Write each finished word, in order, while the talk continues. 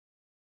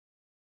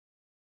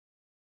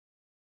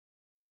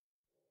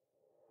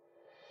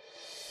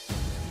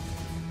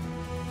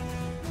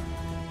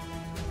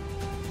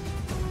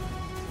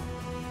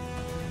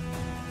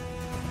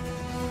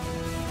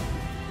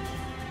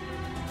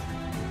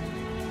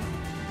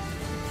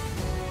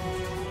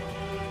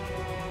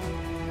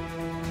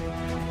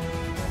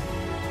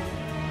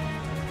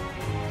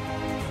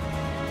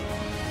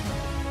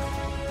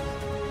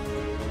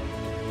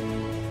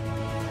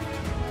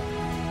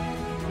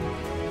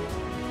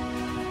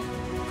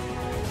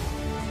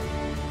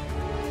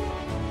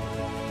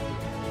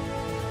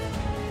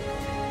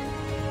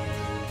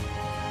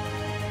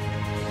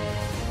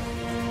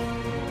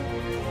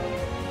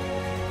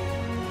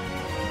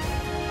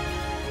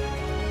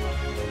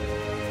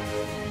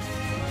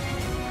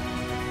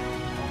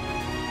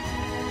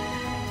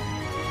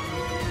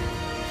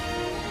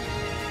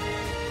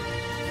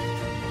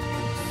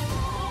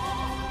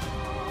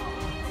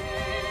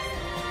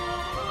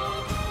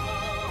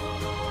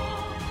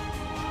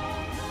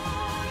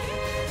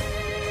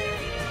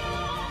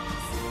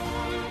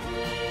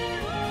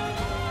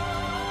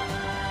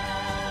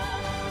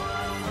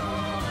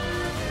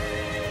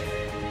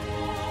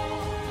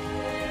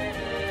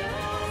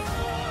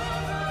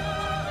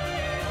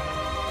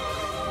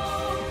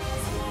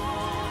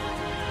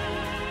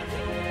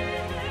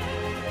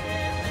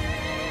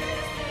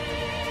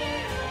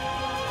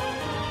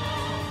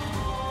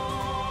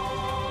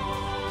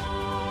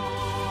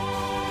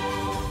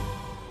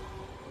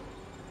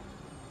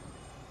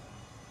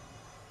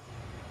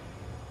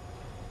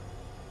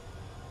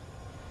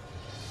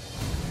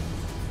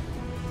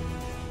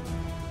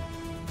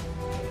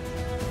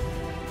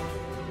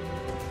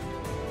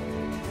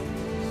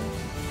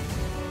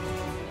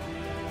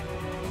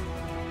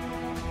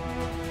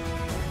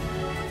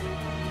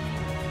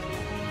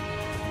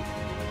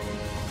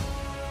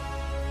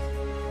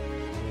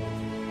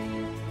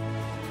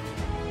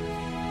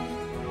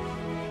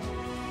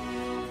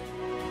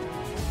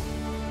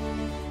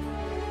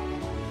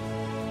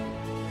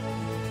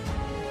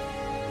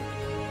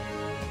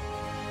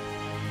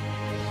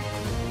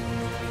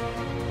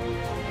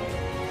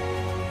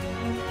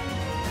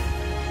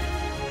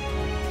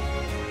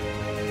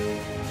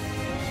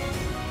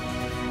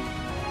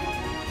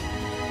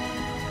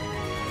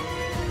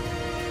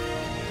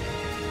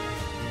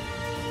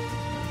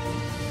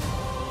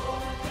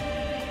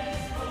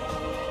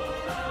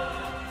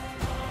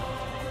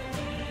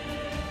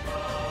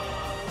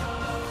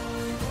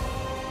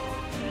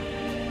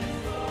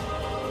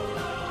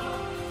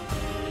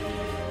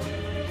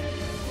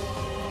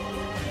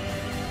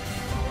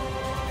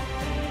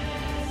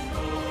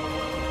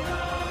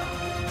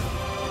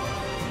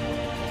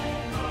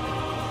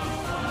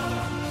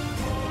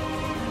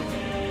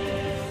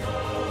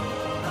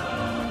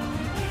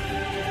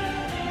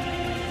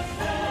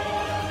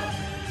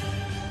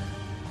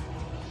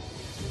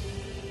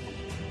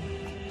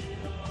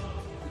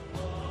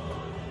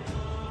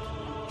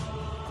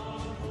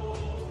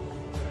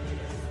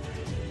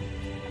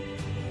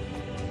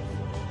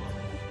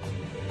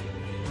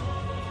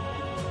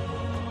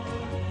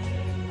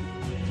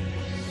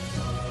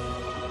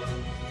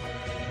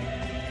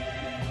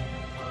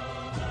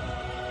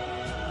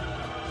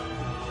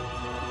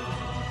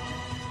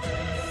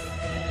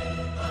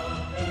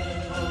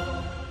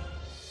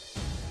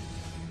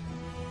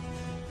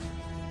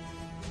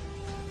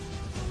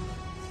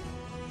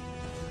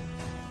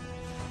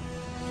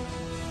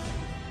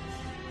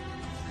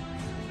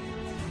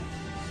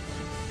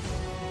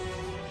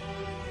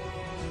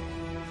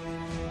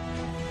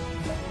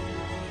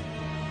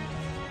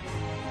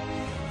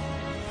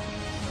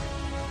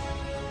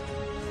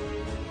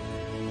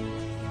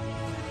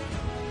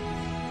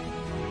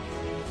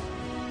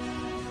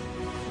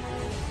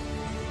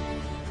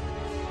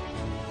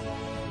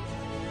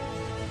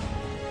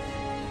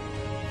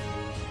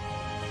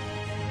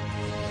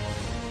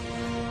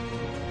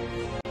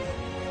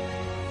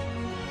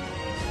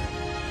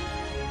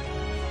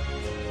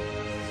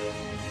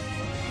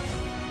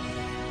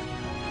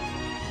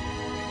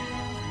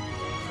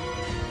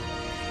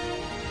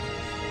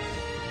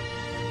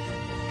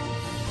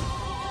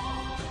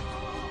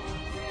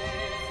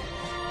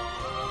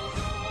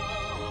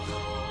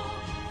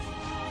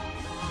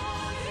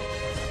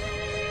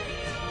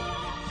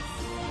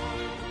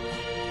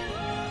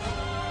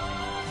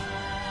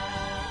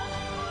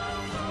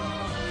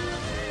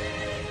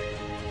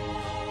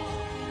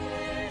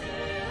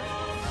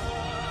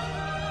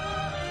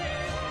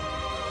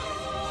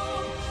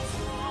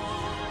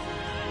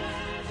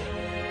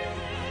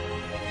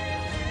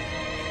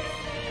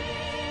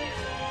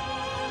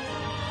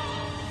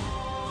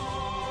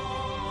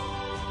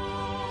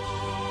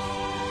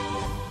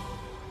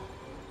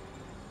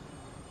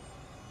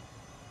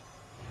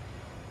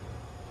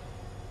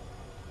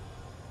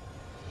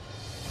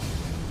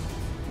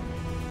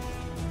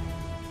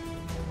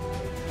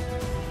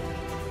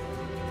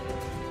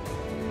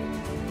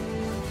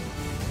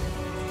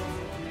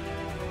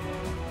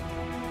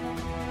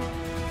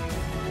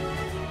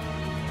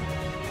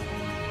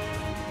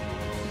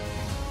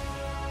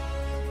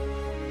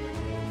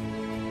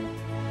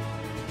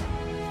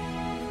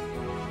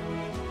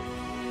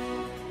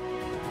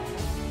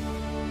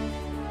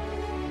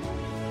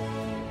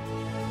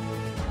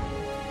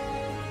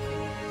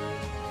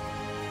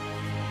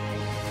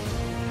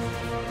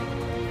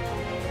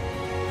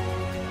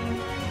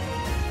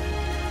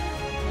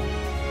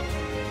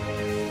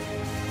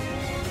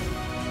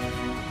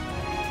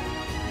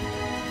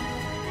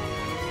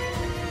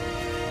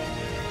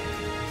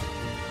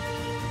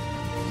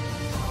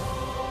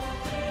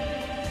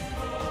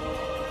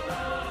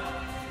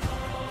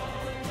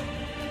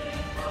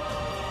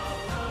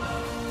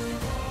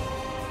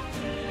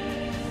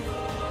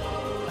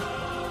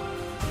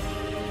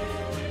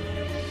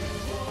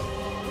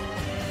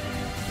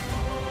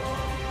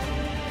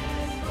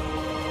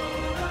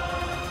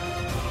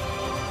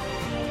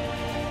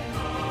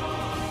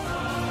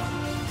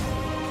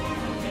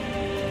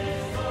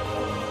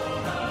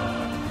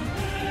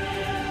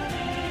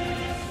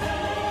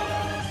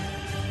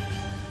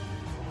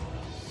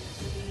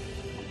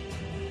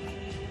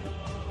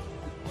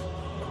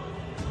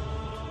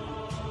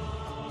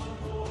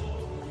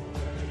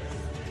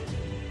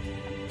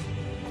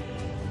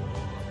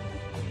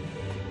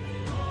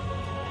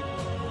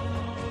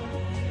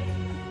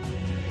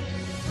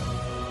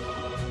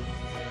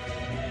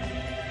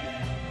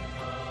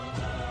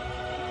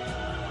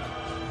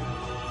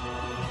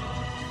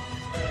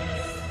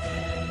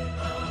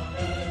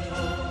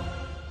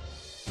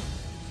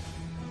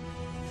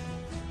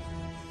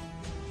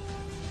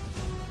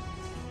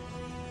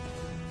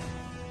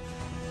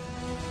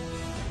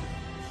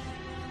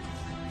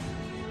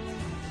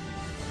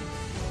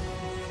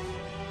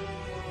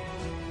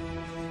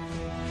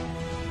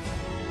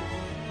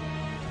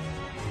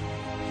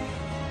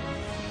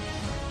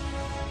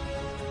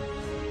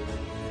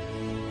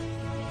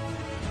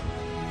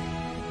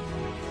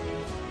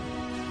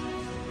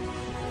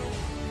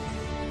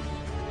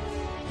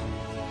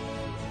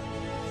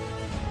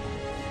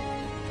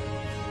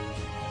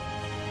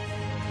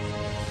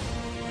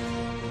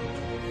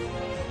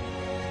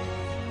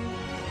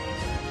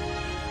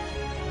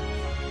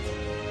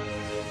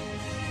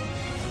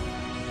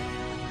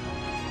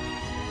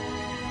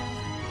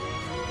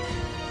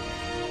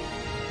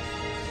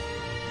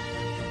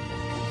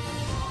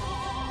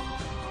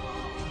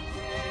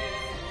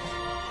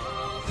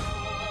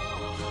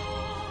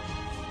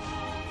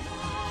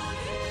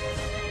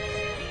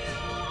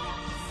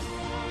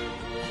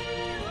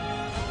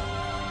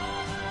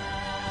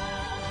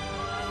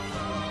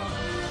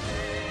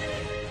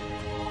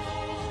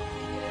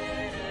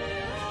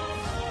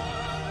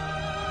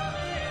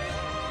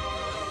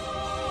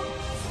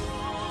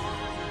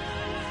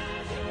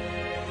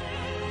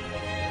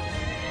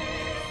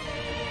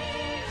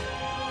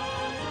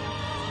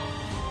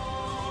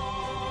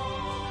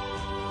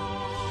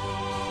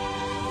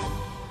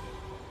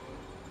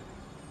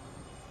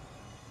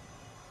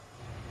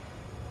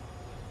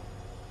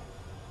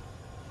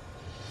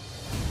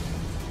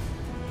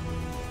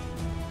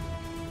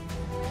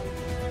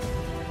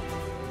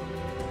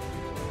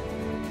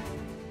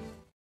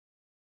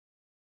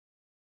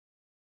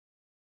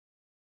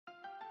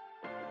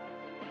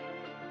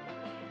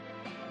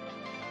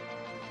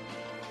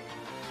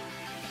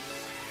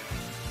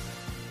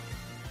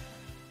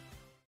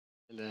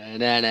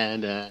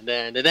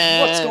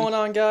What's going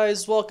on,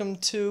 guys? Welcome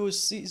to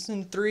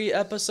Season 3,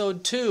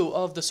 Episode 2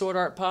 of the Sword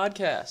Art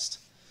Podcast.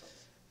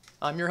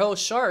 I'm your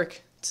host,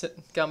 Shark.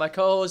 Got my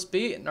co-host,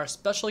 Beat, and our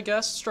special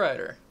guest,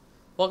 Strider.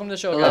 Welcome to the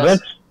show, guys.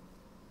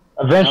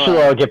 Eventually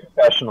I'll get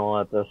professional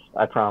at this,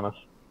 I promise.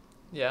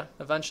 Yeah,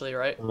 eventually,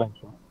 right?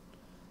 Eventually.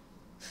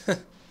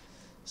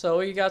 So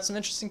we got some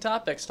interesting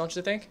topics, don't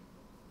you think?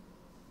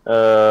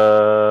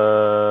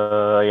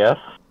 Yes.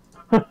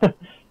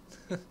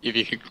 If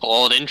you could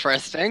call it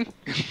interesting.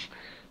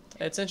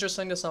 It's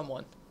interesting to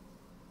someone.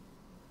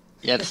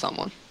 Yeah, to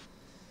someone.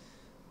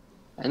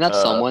 And that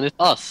someone is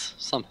us,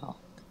 somehow.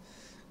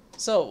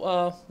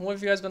 So, what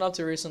have you guys been up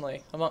to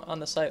recently? I'm on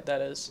the site,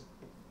 that is.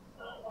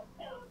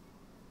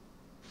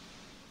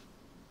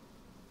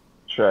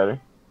 Shredder.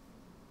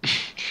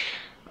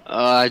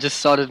 I just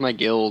started my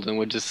guild,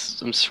 and I'm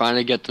just trying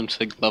to get them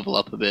to level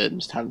up a bit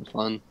and just having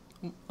fun.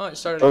 Oh, you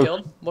started a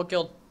guild? What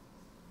guild?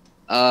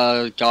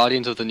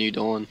 Guardians of the New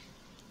Dawn.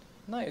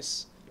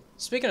 Nice.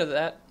 Speaking of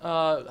that,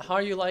 how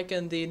are you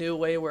liking the new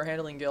way we're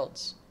handling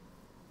guilds?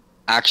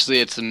 Actually,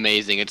 it's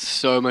amazing. It's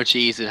so much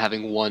easier than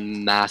having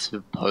one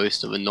massive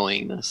post of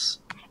annoyingness.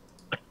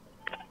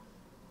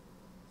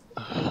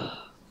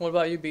 What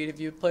about you, Beat? Have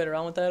you played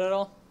around with that at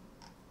all?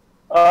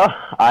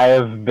 I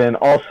have been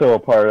also a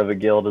part of a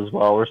guild as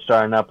well. We're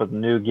starting up with a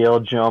new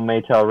guild, Joe,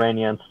 Maytel,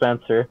 Rainier, and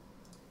Spencer.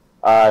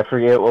 I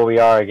forget what we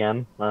are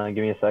again. Give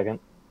me a second.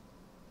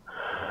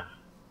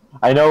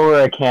 I know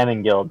we're a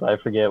canon guild, but I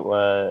forget what...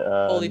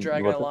 Holy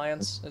Dragon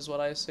Alliance is what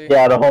I see.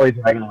 Yeah, the Holy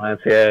Dragon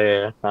Alliance.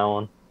 Yeah, that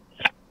one.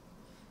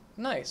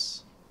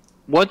 Nice.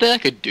 Weren't they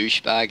like a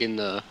douchebag in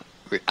the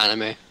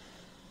anime?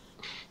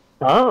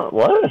 Huh?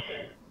 What?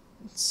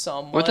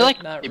 Somewhat, they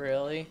like- not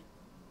really.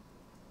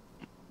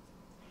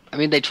 I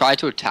mean, they tried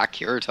to attack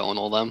Kirito and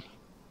all them.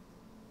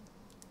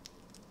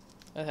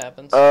 That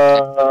happens.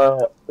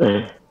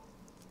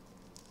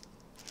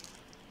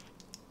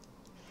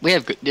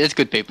 There's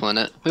good people in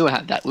it. We wouldn't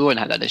have that. We wouldn't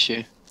have that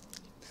issue.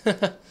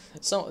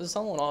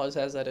 Someone always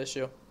has that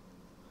issue.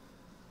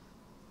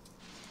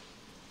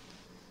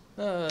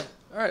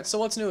 Alright, so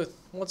what's new?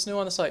 What's new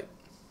on the site?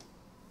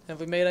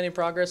 Have we made any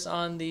progress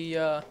on the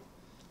on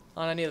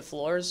any of the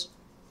floors?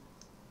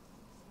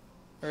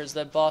 Or is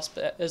the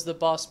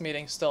boss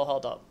meeting still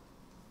held up?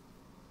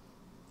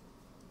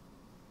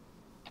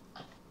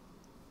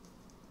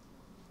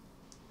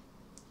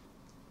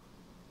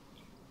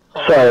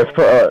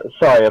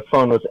 Sorry, a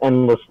phone was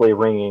endlessly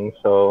ringing,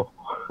 so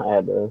I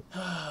had to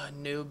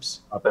Noobs.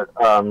 stop it.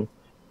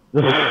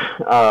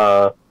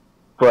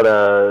 But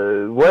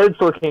what it's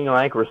looking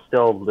like, we're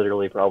still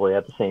literally probably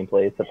at the same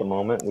place at the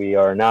moment. We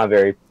are not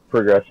very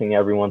progressing.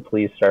 Everyone,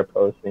 please start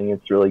posting.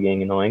 It's really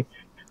getting annoying.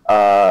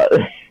 But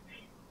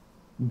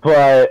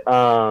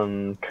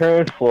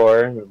current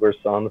floor, we're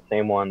still on the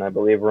same one. I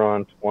believe we're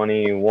on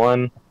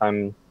 21.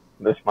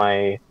 If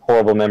my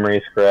horrible memory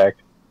is correct.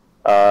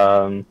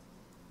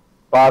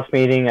 Boss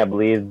meeting, I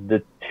believe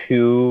the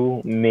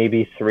 2,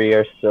 maybe 3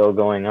 are still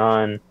going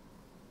on.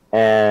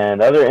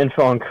 And other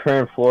info on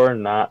current floor,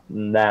 not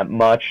that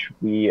much.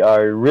 We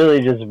are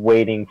really just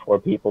waiting for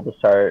people to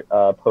start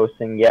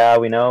posting. Yeah,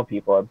 we know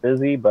people are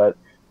busy, but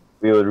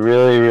we would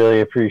really,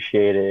 really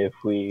appreciate it if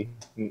we,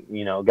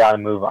 got to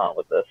move on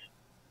with this.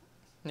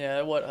 Yeah,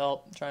 it would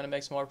help trying to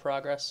make some more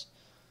progress.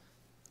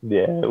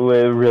 Yeah, it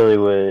really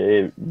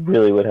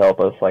would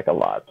help us like a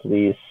lot.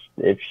 Please,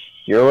 if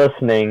you're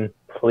listening,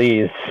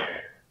 please.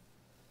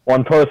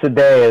 One post a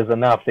day is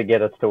enough to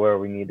get us to where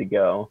we need to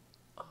go.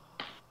 Oh,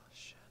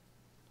 shit.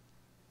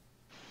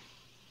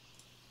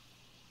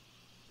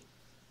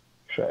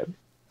 Shred.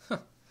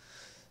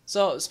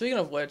 So, speaking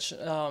of which,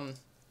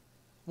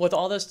 with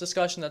all this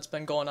discussion that's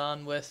been going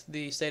on with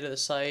the state of the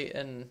site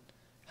and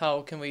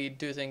how can we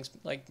do things,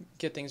 like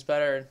get things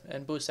better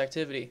and boost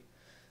activity,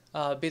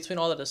 between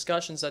all the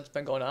discussions that's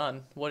been going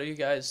on, what are you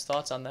guys'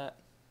 thoughts on that?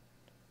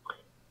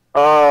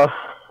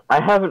 I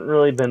haven't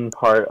really been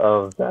part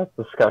of that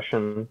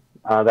discussion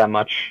that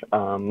much.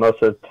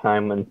 Most of the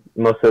time when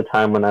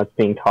that's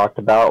being talked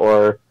about,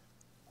 or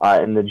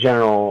in the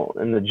general,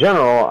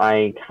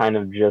 I kind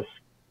of just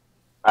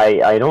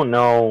I don't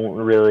know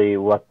really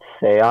what to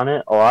say on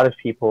it. A lot of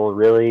people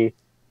really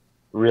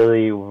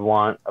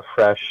want a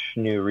fresh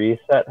new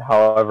reset.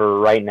 However,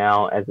 right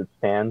now, as it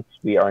stands,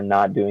 we are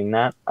not doing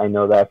that. I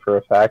know that for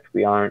a fact.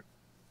 We aren't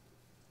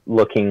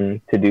looking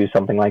to do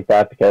something like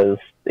that because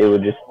it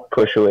would just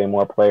push away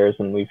more players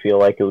and we feel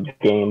like it would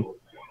gain.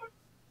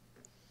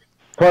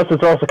 Plus,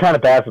 it's also kind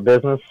of bad for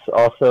business,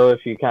 also,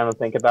 if you kind of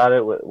think about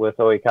it, with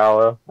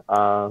Oikawa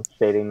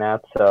stating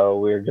that. So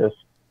we're just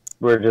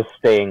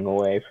staying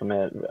away from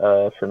it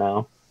for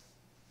now.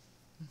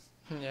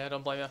 Yeah, I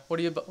don't blame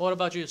you. What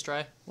about you,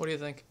 Stray? What do you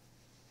think?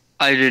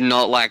 I do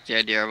not like the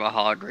idea of a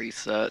hard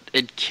reset.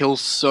 It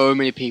kills so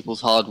many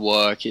people's hard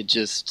work.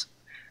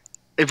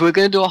 If we're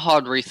going to do a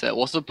hard reset,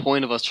 what's the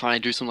point of us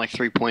trying to do something like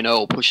 3.0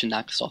 or pushing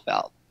that stuff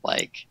out?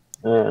 Like,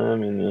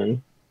 there's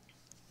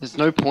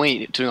no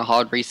point doing a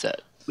hard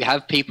reset. We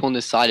have people on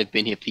this side who've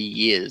been here for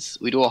years.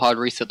 We do a hard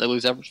reset, they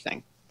lose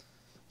everything.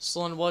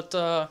 Sloan, what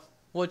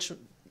which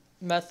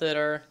method,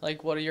 or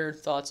like what are your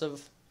thoughts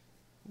of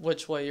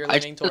which way you're I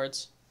leaning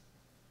towards?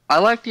 I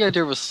like the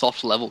idea of a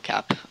soft level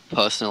cap,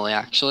 personally,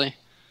 actually.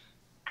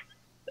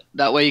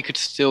 That way you could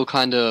still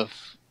kind of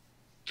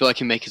feel like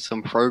you're making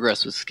some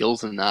progress with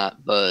skills in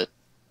that, but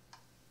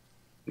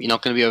you're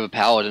not going to be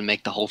overpowered and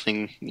make the whole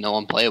thing,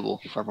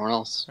 unplayable for everyone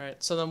else.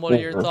 Right. So then, what are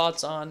your Mhm.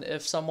 thoughts on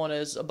if someone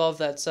is above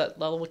that set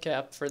level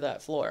cap for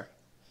that floor?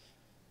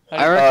 I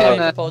How do reckon you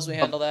that propose we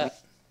handle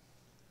that?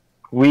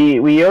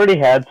 We already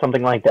had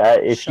something like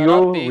that. If Shut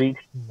up, you B. reach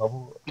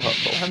level,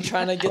 I'm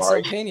trying to get some sorry.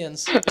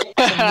 opinions, some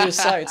new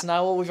sites,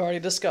 not what we've already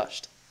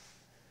discussed.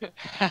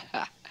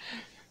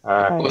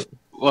 Alright.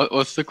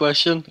 What's the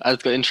question? I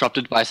just got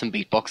interrupted by some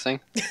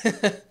beatboxing.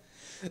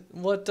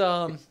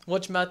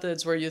 Which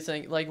methods were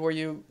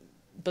you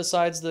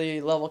besides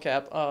the level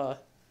cap,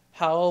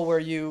 how were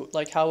you,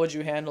 how would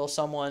you handle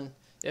someone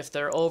if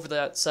they're over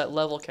that set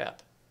level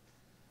cap?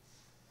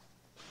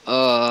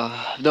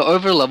 The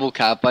over level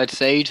cap, I'd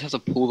say you just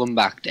have to pull them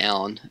back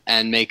down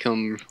and make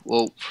them,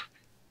 well,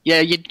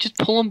 yeah, you just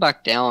pull them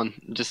back down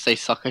and just say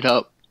suck it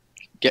up.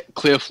 Get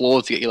clear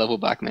floors to get your level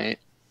back, mate.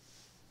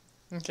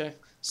 Okay.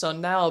 So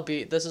now,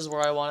 B, this is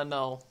where I want to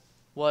know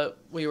what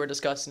we were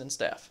discussing in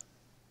staff.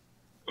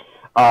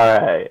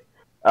 Alright.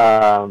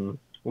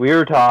 We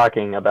were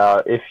talking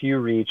about if you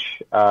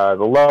reach the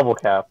level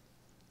cap,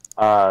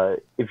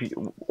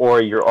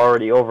 or you're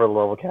already over the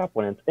level cap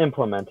when it's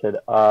implemented,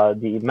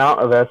 the amount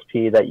of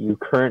SP that you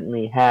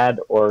currently had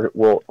or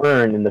will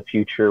earn in the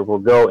future will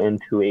go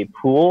into a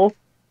pool,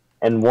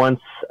 and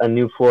once a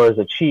new floor is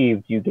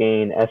achieved, you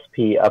gain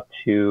SP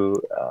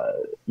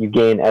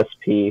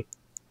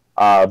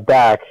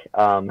back.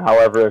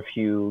 However, if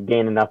you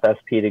gain enough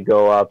SP to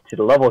go up to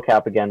the level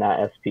cap again,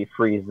 that SP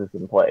freezes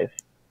in place.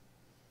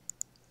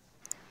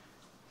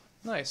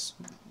 Nice.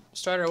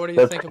 Strider, what do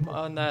you think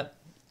on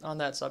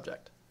that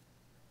subject?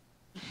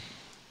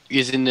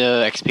 Using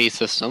the XP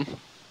system.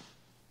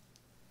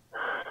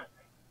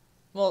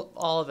 Well,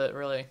 all of it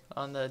really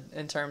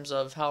in terms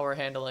of how we're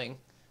handling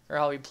or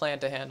how we plan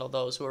to handle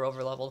those who are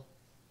over leveled.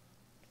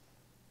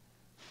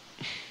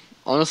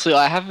 Honestly,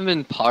 I haven't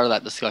been part of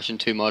that discussion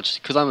too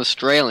much because I'm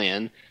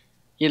Australian.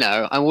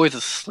 I'm always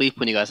asleep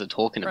when you guys are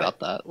talking about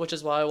that. Which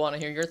is why I want to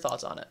hear your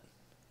thoughts on it.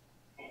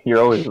 You're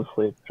always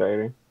asleep,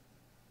 Trader.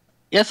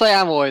 Yes, I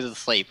am always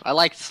asleep. I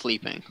like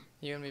sleeping.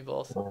 You and me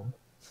both.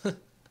 Yeah.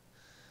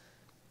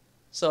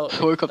 So,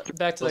 Woke up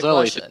back to the was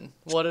early. question.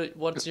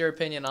 What's your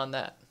opinion on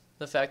that?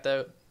 The fact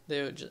that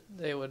they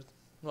would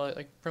well,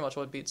 like pretty much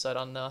what Beat said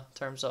on the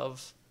terms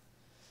of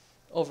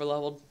over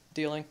leveled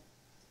dealing.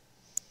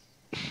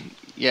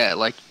 Yeah,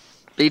 like,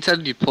 Beat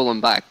said you pull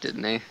him back,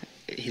 didn't he?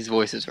 His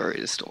voice is very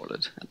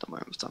distorted at the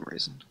moment for some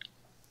reason.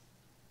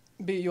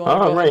 Beat, you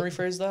want to go ahead and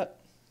rephrase that?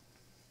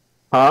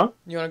 Huh?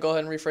 You want to go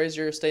ahead and rephrase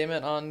your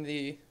statement on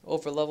the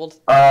over leveled?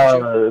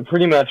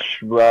 Pretty much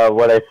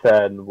what I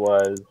said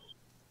was,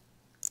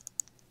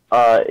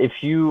 if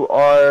you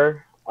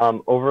are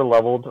over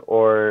leveled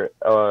or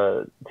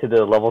to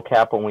the level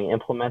cap when we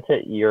implement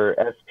it, your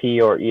SP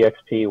or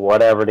EXP,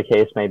 whatever the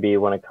case may be,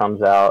 when it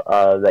comes out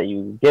that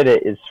you get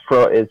it, is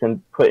put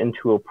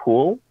into a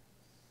pool,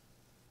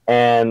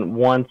 and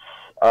once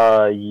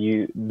a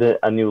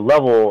new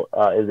level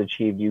is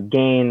achieved, you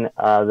gain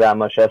that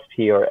much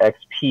SP or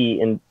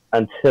XP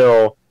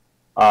until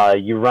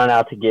you run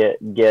out to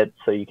get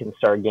so you can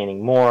start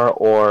gaining more,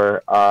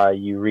 or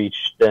you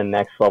reach the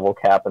next level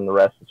cap and the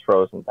rest is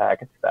frozen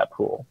back into that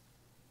pool.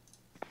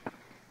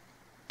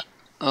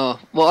 Oh,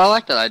 well, I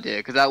like that idea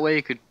because that way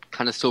you could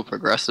kind of still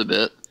progress a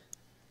bit.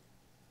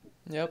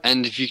 Yep.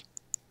 And if you,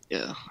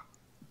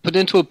 put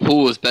into a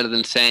pool is better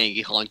than saying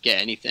you can't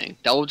get anything.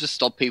 That will just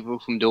stop people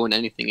from doing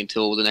anything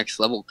until the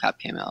next level cap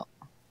came out.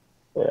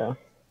 Yeah.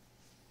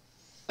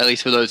 At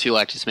least for those who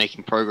like just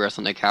making progress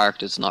on their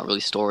characters, not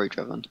really story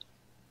driven.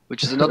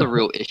 Which is another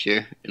real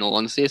issue, in all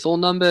honesty. It's all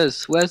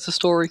numbers. Where's the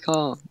story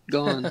gone?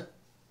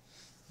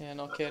 Yeah,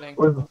 no kidding.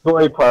 With the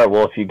story part,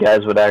 well, if you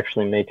guys would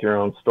actually make your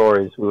own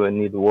stories, we wouldn't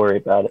need to worry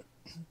about it.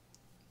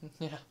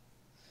 Yeah.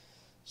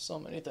 So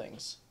many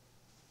things.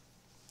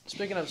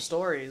 Speaking of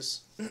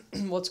stories,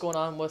 what's going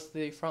on with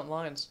the front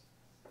lines?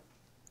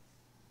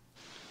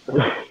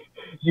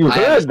 You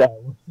heard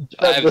that.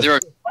 I have zero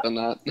on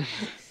that.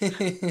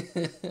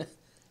 It's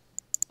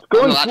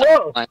going I'm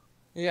slow.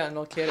 Yeah,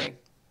 no kidding.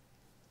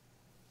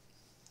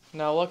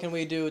 Now, what can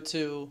we do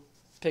to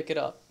pick it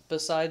up?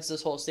 Besides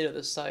this whole state of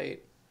the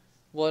site,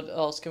 what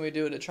else can we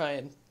do to try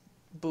and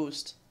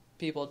boost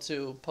people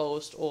to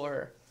post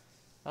or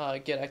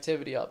get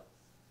activity up?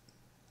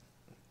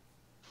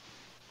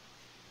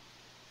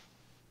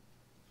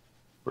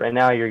 Right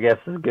now, your guess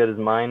is as good as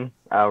mine.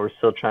 We're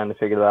still trying to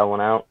figure that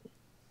one out.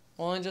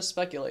 Well, and just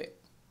speculate.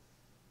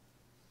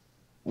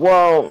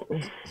 Well,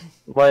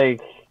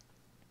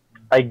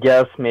 I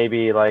guess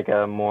maybe like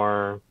a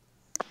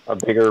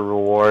bigger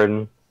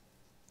reward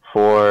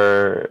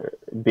for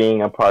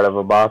being a part of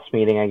a boss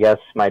meeting, I guess,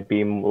 might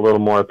be a little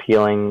more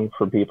appealing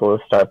for people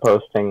to start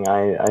posting,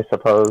 I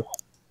suppose.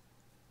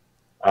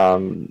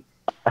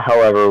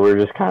 However, we're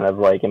just kind of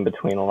like in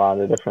between a lot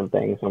of different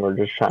things, and we're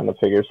just trying to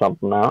figure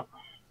something out.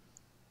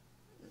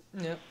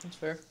 Yeah, that's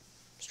fair.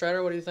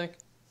 Strider, what do you think?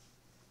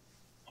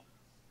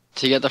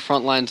 To get the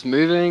front lines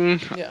moving,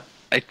 Yeah.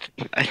 I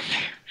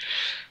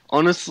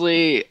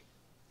honestly,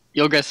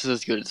 your guess is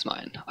as good as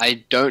mine.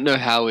 I don't know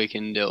how we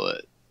can do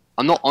it.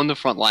 I'm not on the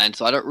front line,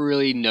 so I don't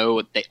really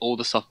know all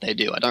the stuff they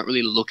do. I don't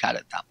really look at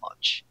it that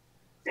much.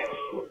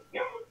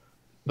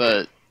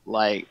 But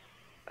like,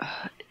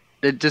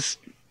 it just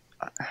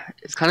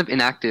it's kind of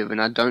inactive,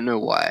 and I don't know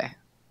why.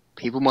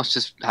 People must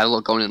just have a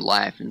lot going in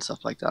life and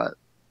stuff like that.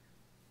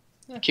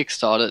 Yeah.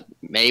 Kickstart it.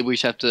 Maybe we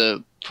should have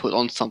to put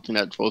on something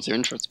that draws their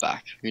interest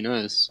back. Who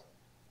knows?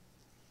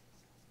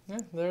 Yeah,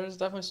 there's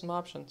definitely some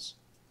options.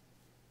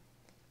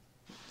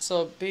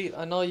 So, Pete,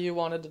 I know you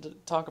wanted to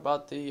talk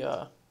about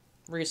the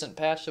recent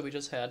patch that we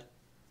just had.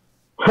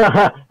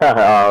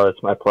 Oh,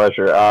 it's my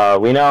pleasure.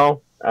 We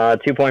know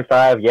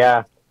 2.5.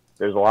 Yeah,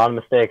 there's a lot of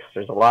mistakes.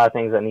 There's a lot of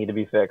things that need to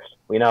be fixed.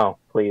 We know.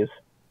 Please,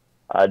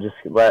 just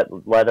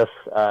let us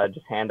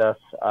just hand us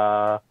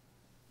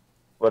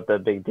what the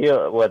big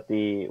deal, what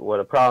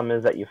a problem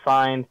is that you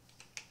find,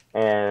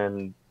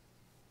 and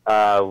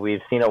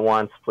we've seen it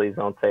once. Please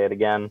don't say it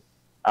again.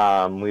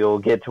 We will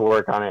get to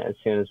work on it as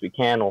soon as we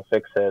can. We'll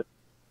fix it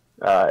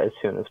as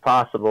soon as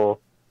possible.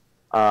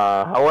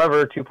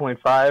 However,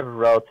 2.5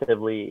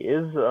 relatively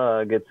is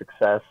a good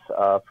success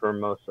for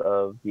most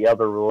of the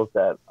other rules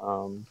that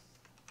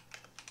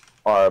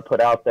are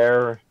put out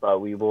there,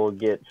 but we will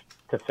get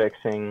to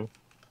fixing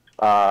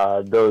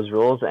those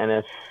rules. And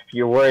if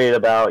you're worried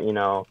about,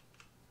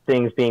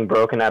 things being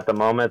broken at the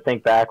moment,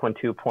 think back when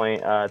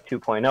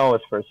 2.0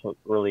 was first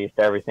released.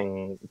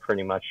 Everything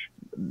pretty much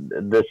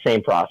the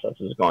same process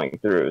is going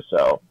through.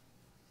 So,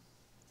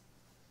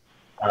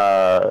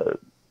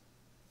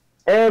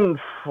 and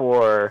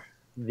for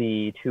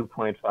the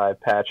 2.5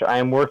 patch, I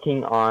am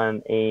working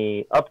on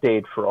a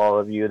update for all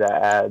of you that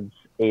adds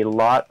a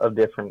lot of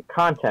different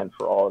content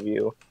for all of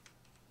you,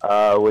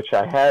 which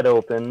I had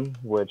open,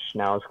 which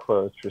now is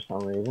closed for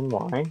some reason.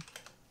 Why?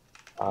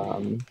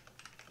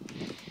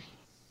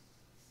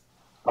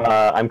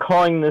 I'm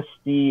calling this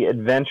the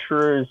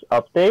Adventurers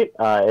Update.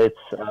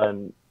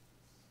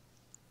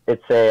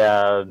 It's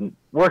a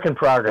work in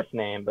progress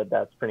name, but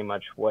that's pretty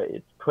much what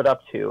it's put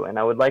up to. And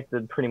I would like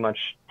to pretty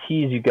much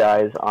tease you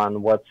guys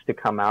on what's to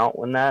come out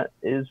when that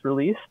is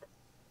released.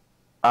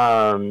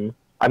 I'm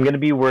going to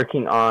be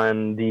working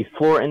on the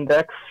floor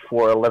index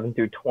for 11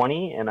 through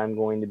 20, and I'm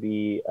going to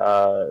be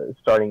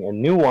starting a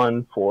new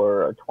one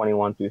for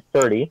 21 through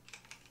 30.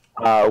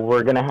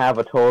 We're going to have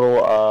a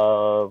total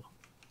of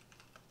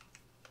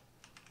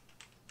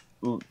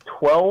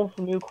 12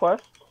 new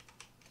quests.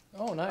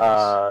 Oh,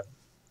 nice.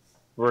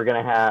 We're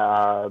going to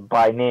have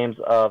by names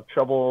of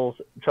Trouble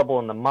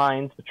in the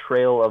Mines,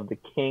 Betrayal of the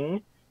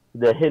King,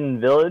 The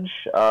Hidden Village,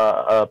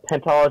 a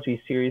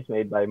pentology series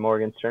made by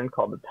Morgan Stern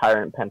called the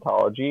Tyrant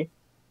Pentology,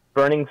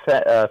 Burning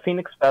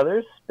Phoenix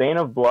Feathers, Bane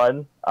of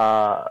Blood,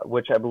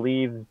 which I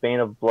believe Bane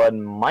of Blood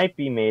might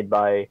be made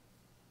by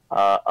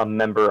a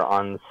member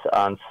on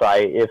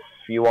site. If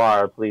you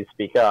are, please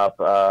speak up.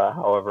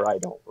 However, I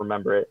don't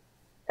remember it.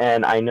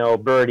 And I know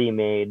Birdie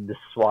made the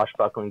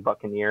Swashbuckling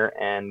Buccaneer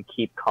and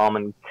Keep Calm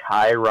and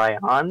Kai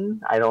Ryan.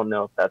 I don't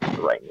know if that's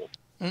the right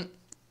name.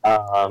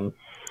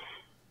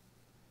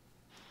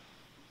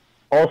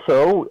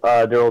 Also,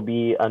 there will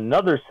be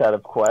another set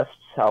of quests.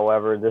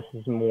 However, this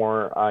is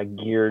more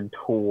geared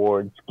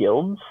towards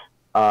guilds.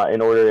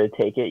 In order to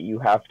take it, you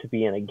have to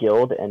be in a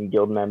guild, and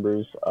guild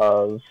members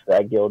of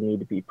that guild need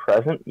to be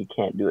present. You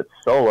can't do it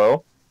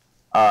solo.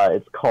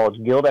 It's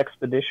called Guild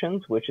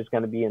Expeditions, which is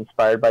going to be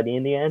inspired by the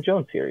Indiana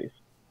Jones series.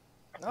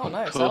 Oh,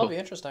 nice. Cool. That'll be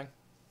interesting.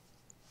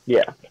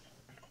 Yeah.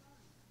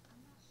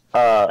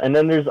 And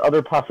then there's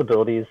other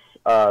possibilities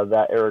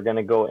that are going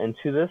to go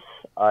into this.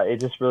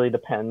 It just really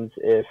depends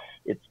if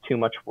it's too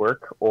much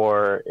work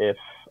or if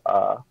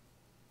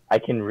I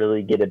can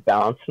really get it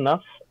balanced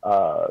enough.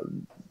 I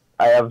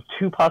have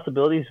two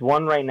possibilities.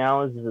 One right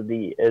now is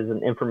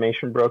an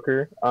information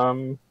broker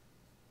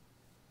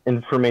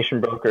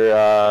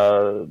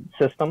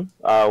system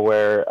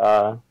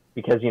where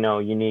because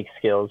unique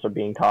skills are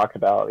being talked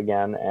about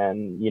again,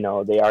 and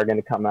they are going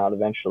to come out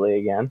eventually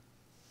again,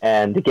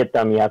 and to get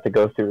them you have to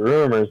go through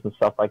rumors and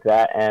stuff like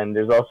that, and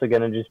there's also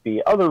going to just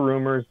be other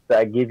rumors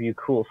that give you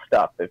cool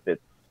stuff if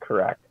it's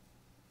correct.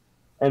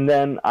 And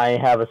then I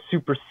have a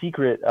super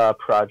secret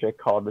project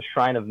called the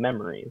Shrine of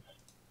Memories.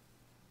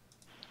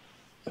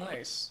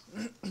 Nice.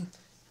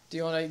 Do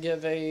you want to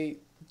give a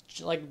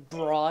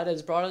broad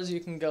as you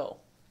can go,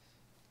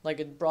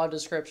 like a broad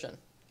description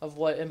of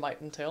what it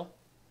might entail?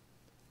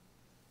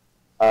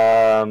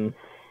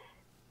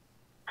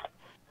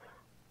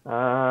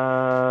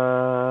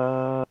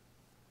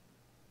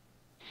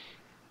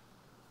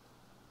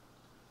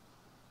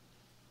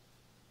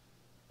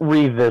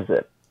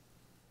 Revisit.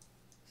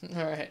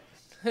 All right.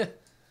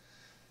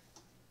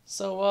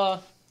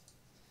 So,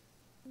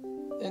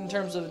 in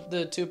terms of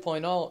the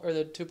 2.0 or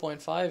the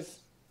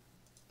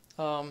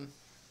 2.5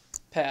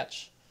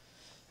 patch,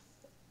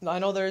 I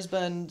know there's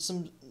been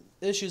some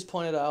issues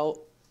pointed out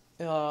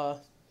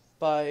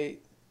by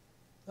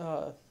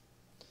however,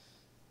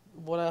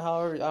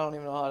 I don't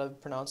even know how to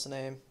pronounce the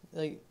name.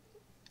 Like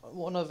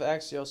one of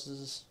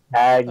Axios's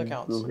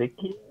accounts.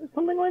 Taglikia or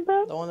something like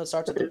that? The one that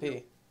starts with the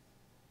P.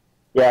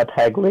 Yeah,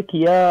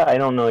 Taglikia. I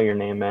don't know your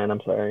name, man.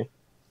 I'm sorry.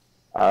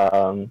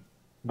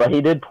 But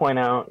he did point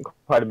out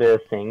quite a bit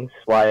of things.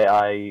 Why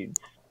I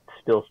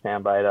still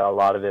stand by it. A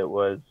lot of it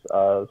was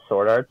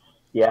Sword Arts.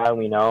 Yeah,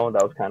 we know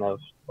that was kind of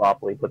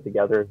sloppily put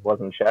together. It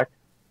wasn't checked.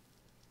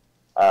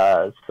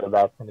 So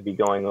that's going to be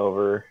going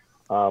over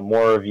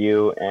more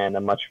review and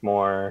a much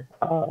more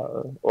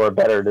or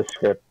better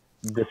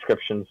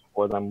descriptions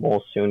for them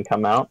will soon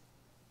come out.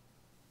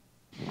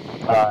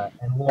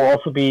 And we'll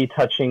also be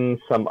touching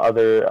some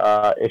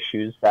other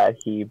issues that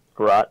he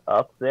brought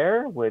up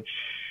there, which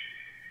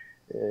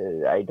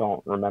I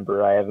don't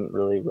remember. I haven't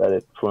really read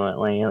it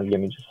fluently. Give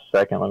me just a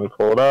second. Let me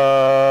pull it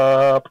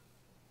up.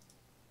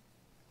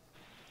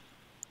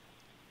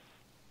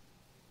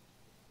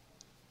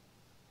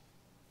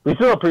 We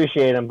still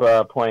appreciate him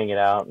pointing it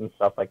out and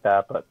stuff like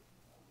that, but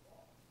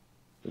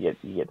you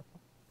get.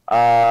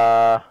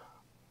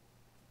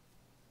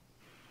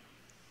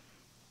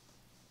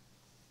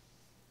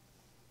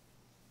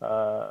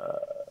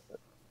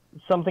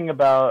 Something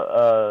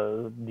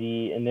about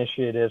the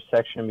initiative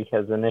section,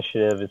 because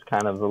initiative is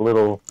kind of a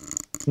little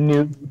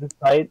new to the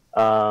site.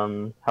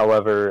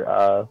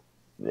 However,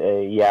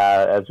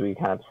 yeah, as we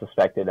kind of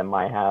suspected, it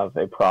might have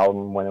a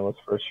problem when it was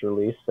first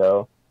released.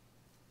 So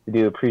we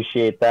do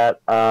appreciate that.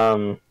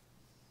 And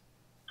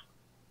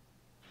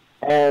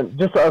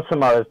just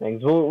some other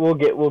things.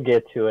 We'll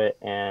get to it,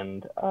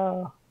 and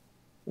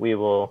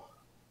we'll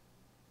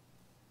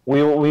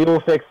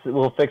fix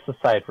the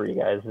site for you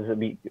guys.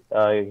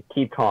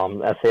 Keep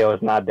calm. SAO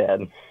is not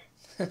dead.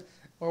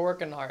 We're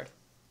working hard.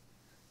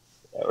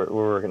 Yeah,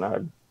 we're working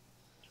hard.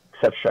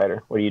 Except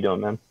Strider, what are you doing,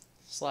 man?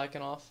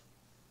 Slacking off.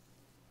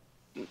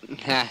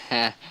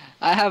 I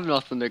have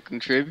nothing to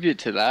contribute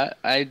to that.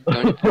 I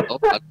don't even know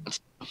about that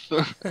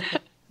stuff.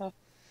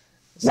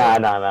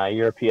 Nah.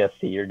 You're a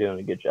PST. You're doing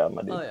a good job,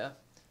 my dude. Oh yeah.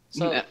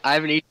 So I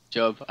have an easy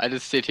job. I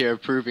just sit here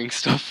approving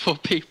stuff for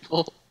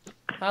people.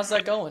 How's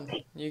that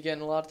going? You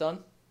getting a lot done?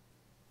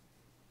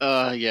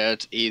 Yeah,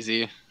 it's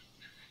easy.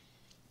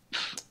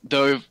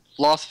 Though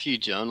last few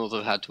journals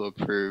I've had to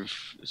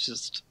approve, it's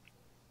just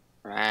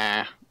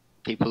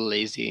people are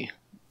lazy.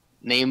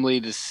 Namely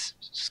this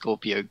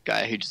Scorpio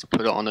guy who just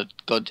put it on a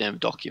goddamn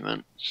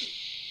document.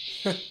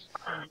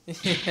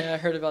 Yeah, I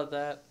heard about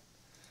that.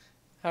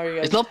 How are you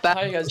guys? It's not bad.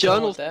 How are you guys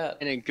Journals doing with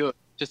that? ain't good.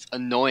 Just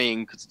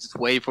annoying because it's just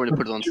waiting for him to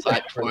put it on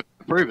site before we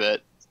approve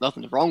it. There's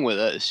nothing wrong with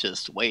it. It's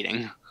just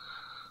waiting.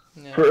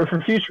 Yeah.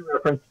 For future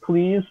reference,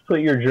 please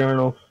put your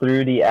journals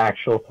through the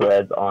actual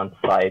threads on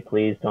site.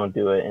 Please don't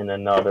do it in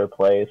another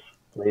place,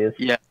 please.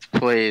 Yes,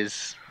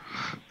 please.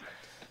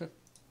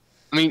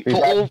 I mean,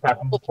 for all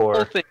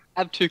things,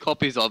 have 2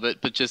 copies of it,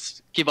 but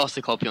just give us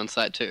a copy on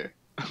site too.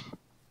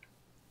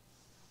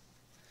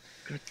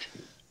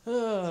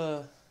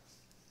 Good.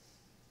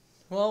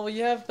 Well, we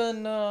have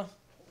been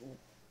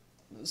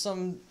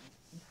some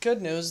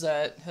good news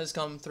that has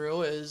come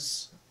through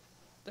is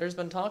there's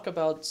been talk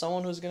about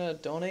someone who's gonna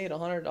donate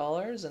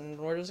 $100, and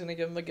we're just gonna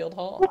give him a guild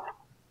hall.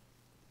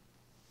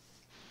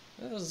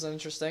 This is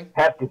interesting.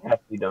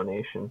 Hefty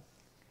donation.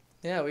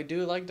 Yeah, we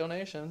do like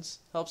donations.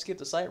 Helps keep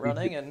the site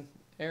running, and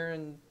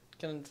Aaron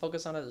can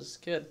focus on his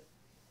kid.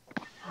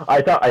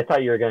 I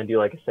thought you were gonna do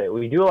like I say.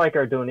 We do like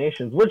our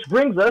donations, which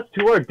brings us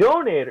to our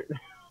donators.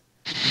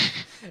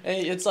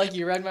 Hey, it's like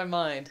you read my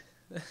mind.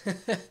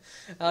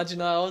 How'd you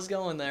know I was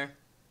going there?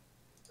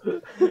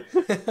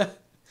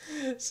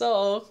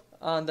 So,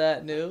 on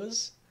that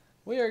news,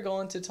 we are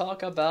going to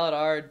talk about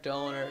our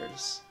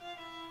donors.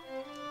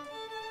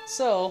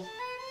 So,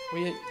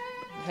 we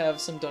have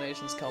some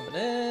donations coming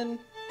in,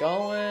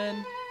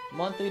 going,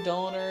 monthly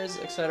donors,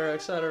 etc.,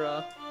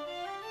 etc.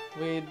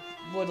 We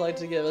would like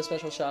to give a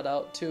special shout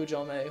out to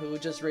Joe May, who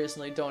just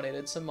recently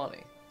donated some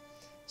money.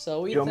 So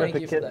we thank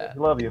you for that.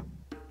 Love you.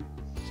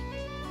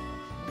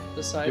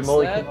 Besides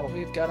that,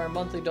 we've got our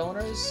monthly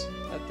donors.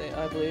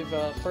 I believe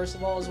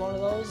Percival is one of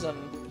those, and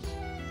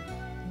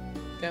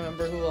can't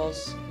remember who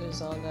else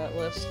is on that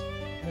list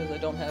because I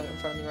don't have it in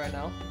front of me right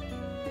now.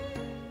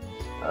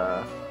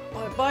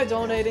 By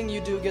donating, you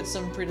do get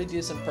some pretty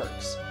decent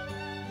perks.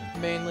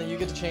 Mainly, you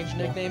get to change your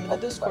nickname in the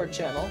Discord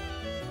channel,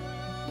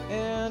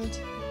 and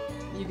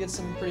you get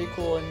some pretty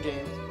cool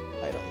in-game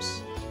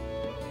items.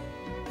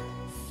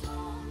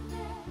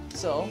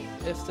 So,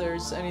 if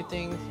there's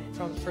anything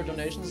for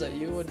donations that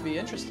you would be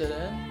interested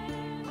in,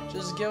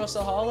 just give us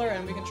a holler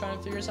and we can try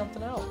and figure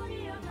something out.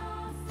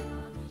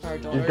 Our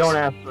donors, just don't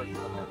ask for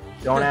equipment.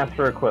 Don't ask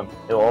for equipment.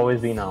 It'll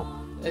always be no.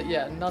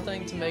 Yeah,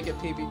 nothing to make it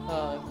pay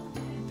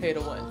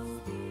to win.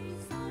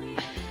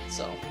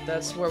 So,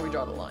 that's where we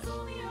draw the line.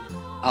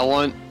 I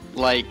want,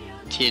 like,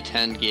 tier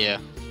 10 gear.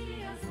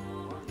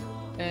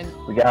 And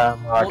we got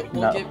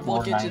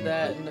we'll get you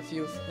that in a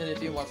few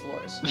more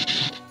floors. We'll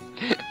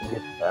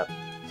get that.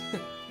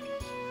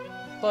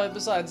 But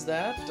besides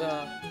that,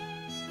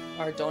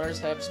 our donors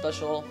have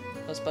special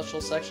a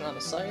special section on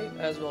the site,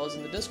 as well as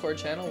in the Discord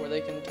channel, where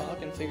they can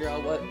talk and figure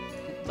out what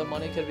the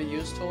money could be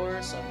used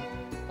towards, some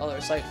other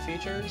site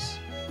features.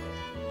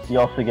 You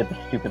also get the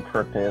stupid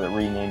perk to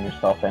rename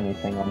yourself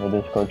anything on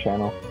the Discord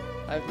channel.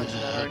 I've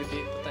mentioned that already,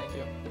 Pete, but thank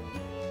you.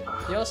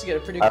 You also get a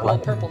pretty cool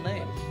purple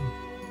name.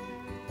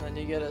 And then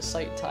you get a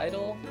site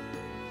title.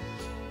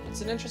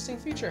 It's an interesting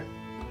feature.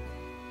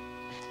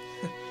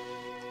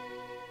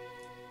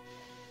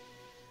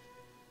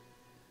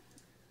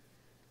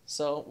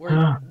 So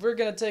we're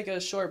gonna take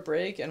a short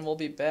break and we'll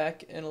be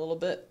back in a little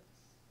bit.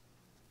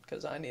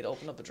 Because I need to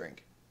open up a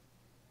drink.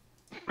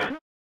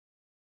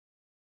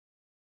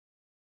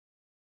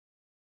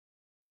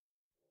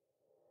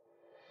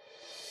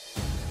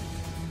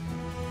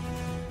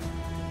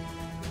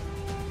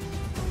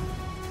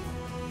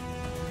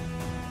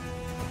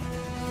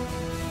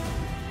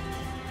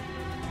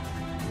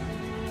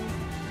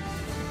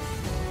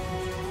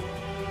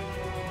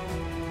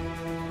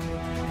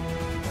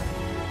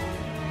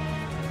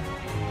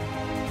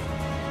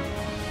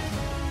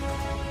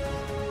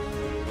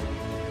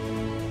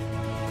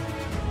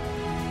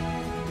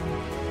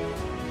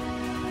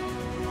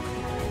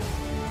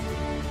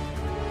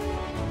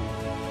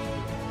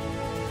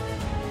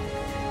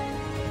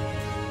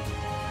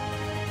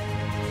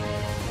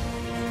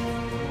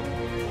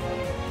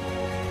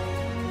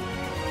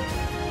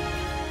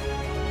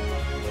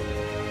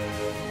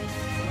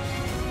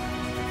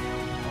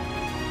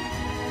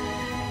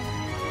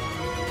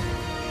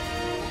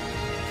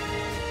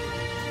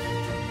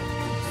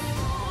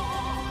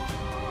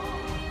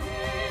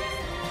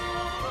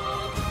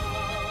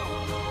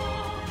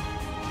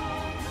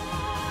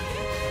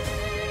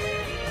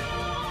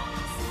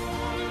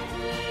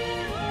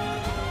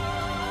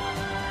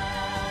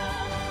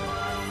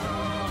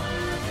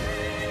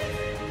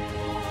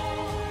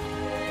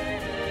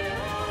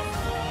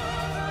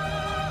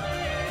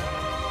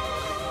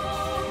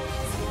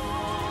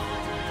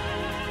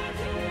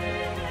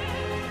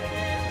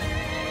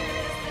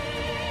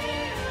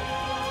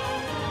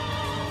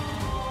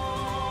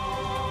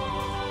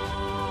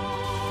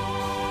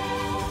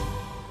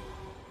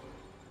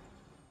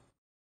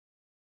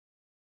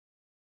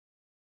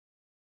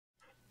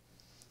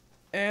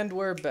 And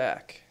we're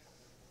back.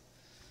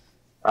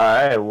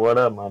 Alright, what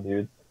up, my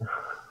dude?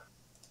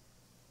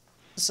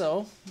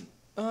 So,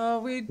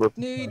 we We're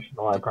need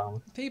professional, I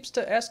promise. peeps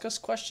to ask us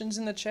questions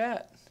in the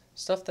chat.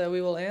 Stuff that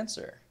we will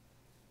answer.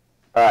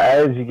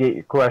 As you get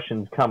your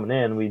questions coming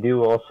in, we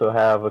do also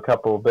have a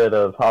couple bit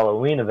of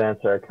Halloween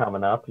events that are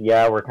coming up.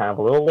 Yeah, we're kind of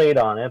a little late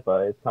on it,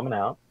 but it's coming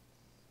out.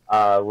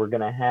 We're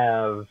going to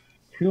have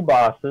 2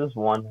 bosses,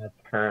 one that's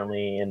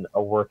currently in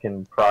a work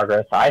in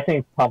progress. I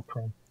think Pump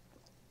Prince,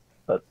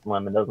 but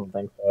Lemon doesn't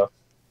think so.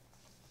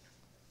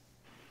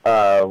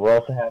 We're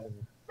also having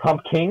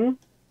Pump King.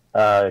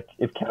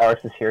 If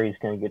Calrus is here, he's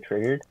going to get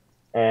triggered.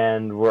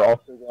 And we're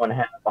also going to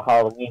have a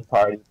Halloween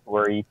party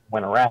where you can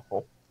win a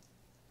raffle.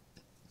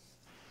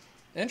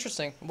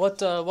 Interesting. What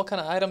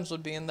kind of items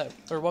would be in that,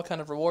 or what kind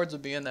of rewards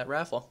would be in that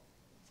raffle?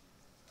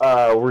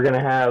 We're going to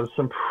have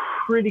some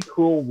pretty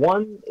cool...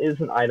 One is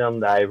an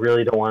item that I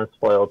really don't want to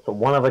spoil. It's a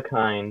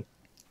one-of-a-kind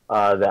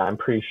that I'm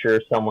pretty sure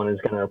someone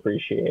is going to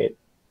appreciate.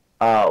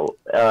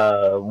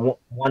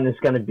 One is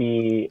going to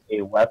be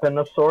a weapon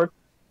of sorts,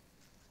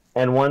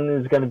 and one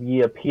is going to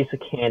be a piece of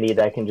candy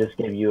that can just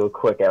give you a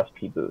quick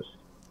SP boost.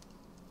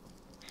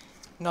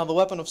 Now, the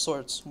weapon of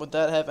sorts, would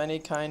that have any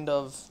kind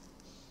of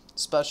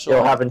special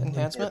It'll have an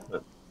enhancement?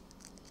 It's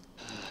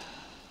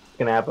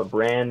going to have a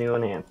brand new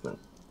enhancement.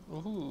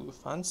 Ooh,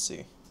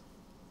 fancy.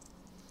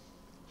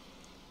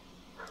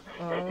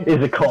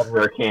 Is it called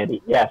rare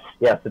candy? Yes,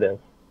 it is.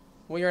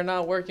 We are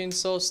not working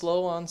so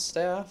slow on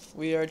staff.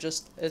 We are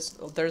just,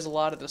 there's a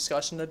lot of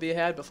discussion to be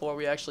had before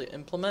we actually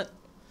implement.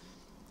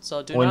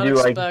 So do not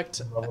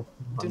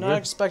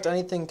expect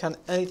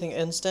anything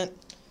instant,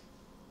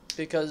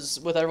 because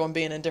with everyone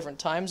being in different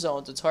time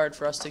zones, it's hard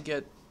for us to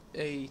get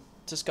a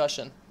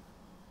discussion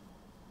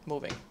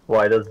moving.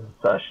 Why does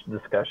such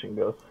discussion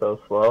go so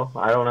slow?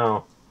 I don't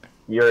know.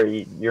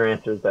 Your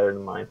answer is better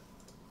than mine.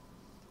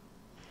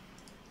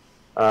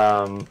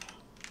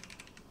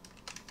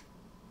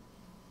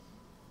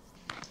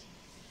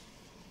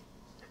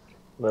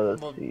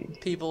 Let's see.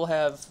 People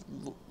have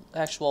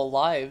actual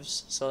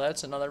lives, so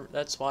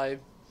that's why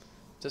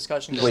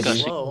discussion goes Wait,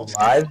 slow.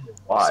 live?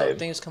 So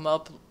things come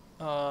up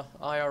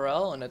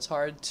IRL, and it's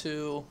hard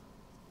to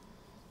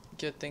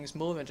get things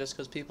moving just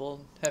because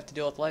people have to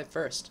deal with life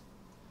first.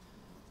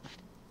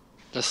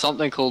 There's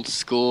something called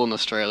school in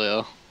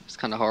Australia. It's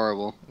kind of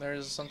horrible.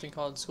 There's something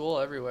called school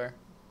everywhere.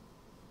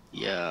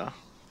 Yeah.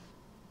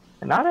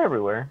 Not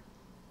everywhere.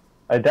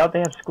 I doubt they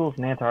have schools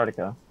in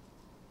Antarctica.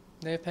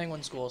 They have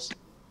penguin schools.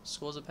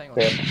 Schools of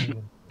penguins.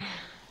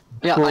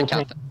 Yeah, Cool. I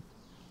count that.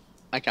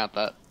 I count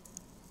that.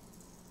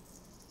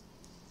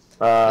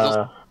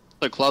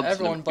 The clubs.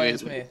 Everyone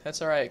blames me.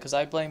 That's alright, because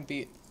I blame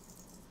Beat.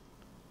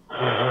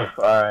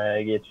 Alright,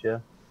 I get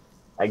you.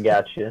 I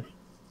got you.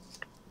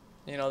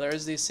 You know,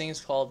 there's these things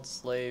called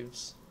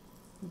slaves.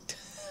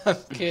 I'm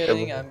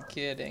kidding, I'm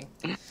kidding.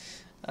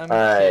 I'm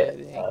Alright.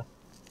 kidding.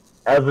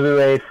 As we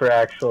wait for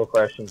actual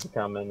questions to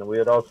come in, we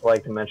would also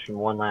like to mention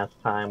one last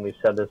time. We've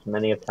said this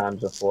many of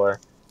times before,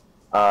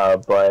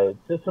 but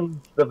systems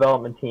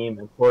development team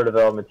and core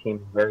development team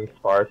is very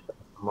sparse at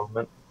the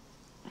moment.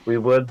 We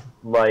would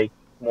like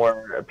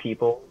more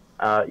people,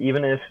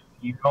 even if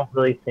you don't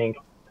really think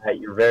that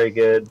you're very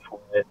good for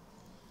it.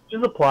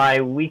 Just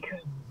apply. We could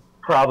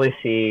probably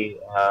see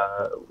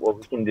what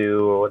we can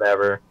do or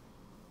whatever.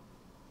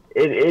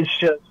 It's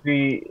just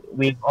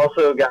we've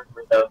also gotten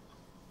rid of,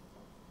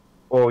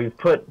 or we've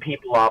put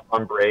people off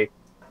on break,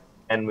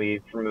 and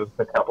we've removed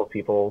a couple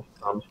people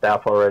from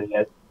staff already.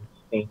 As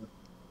you've seen.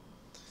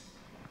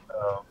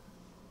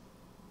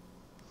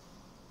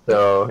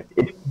 So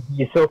if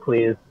you so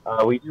please,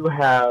 we do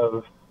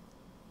have,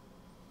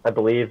 I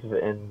believe,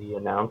 in the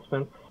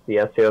announcements, the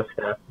SAO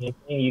staff meeting.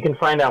 You can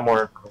find out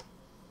more.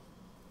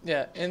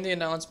 Yeah, in the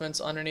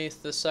announcements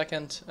underneath the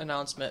second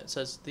announcement, it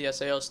says the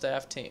SAO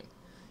staff team.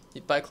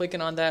 By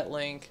clicking on that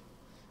link,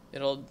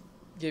 it'll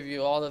give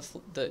you all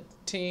the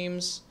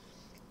teams,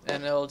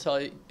 and it'll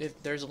tell you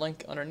if there's a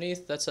link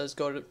underneath that says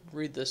go to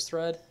read this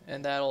thread,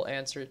 and that'll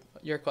answer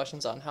your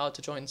questions on how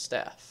to join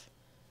staff.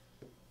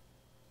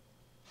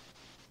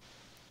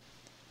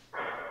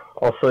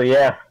 Also,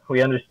 yeah,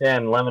 we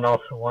understand. Lemon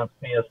also wants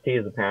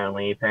PSTs.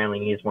 Apparently, he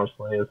needs more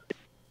slaves.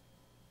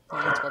 He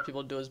needs more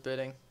people to do his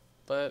bidding,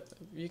 but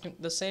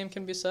the same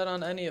can be said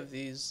on any of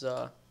these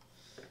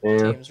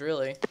teams,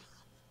 really.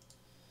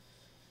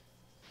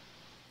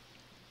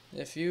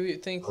 If you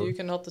think you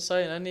can help the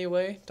site in any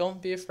way, don't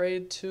be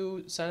afraid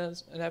to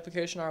send an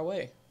application our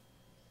way.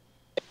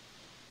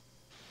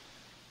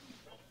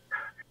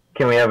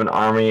 Can we have an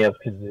army of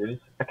kazoos?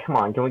 Come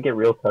on, can we get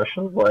real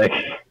questions? Like,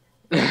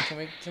 can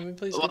we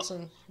please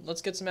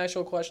let's get some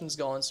actual questions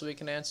going so we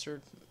can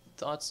answer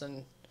thoughts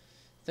and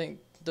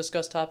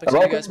discuss topics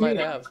that you guys might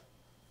have.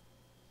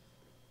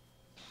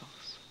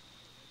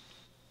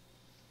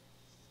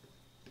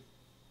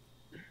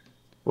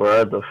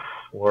 We're at the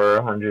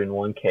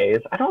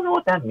 401ks. I don't know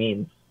what that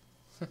means.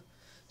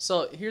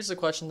 So here's the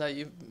question that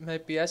you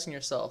might be asking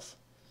yourself.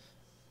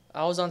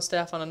 I was on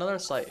staff on another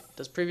site.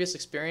 Does previous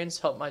experience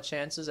help my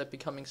chances at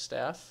becoming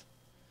staff?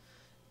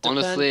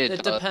 Honestly,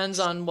 it depends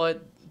on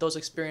what those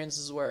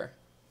experiences were.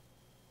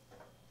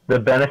 The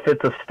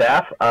benefits of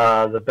staff,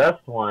 the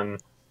best one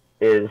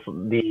is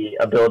the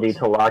ability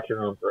to lock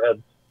your own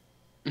threads.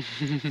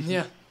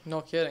 Yeah,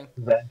 no kidding.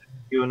 Is that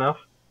you enough?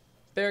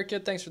 Bear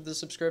Kid, thanks for the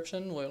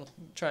subscription. We'll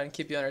try and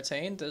keep you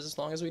entertained as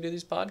long as we do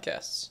these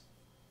podcasts.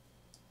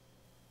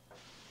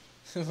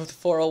 With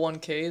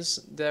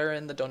 401ks, they're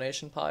in the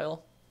donation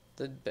pile.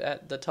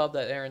 The tub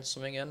that Aaron's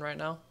swimming in right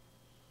now.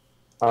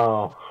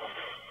 Oh.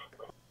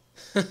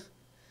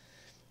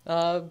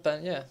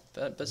 But yeah,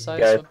 besides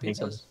you guys what Pete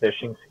says.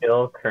 Fishing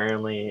skill,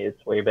 currently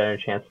it's way better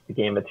chances to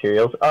gain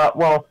materials.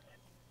 Well,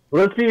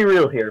 let's be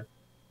real here.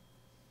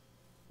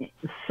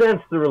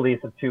 Since the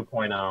release of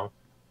 2.0,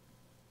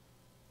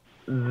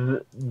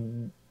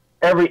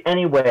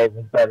 any way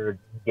was better to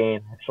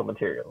gain actual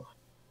materials.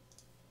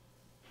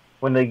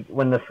 When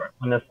the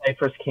site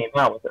first came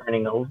out with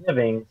earning a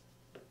living,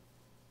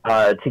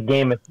 to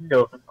gain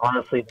materials,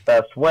 honestly, the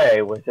best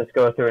way was just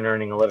go through an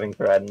earning a living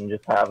thread and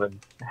just have a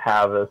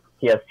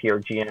TST or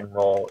GN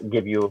role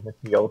give you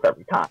materials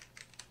every time,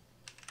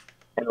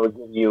 and it would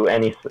give you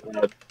any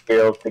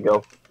materials to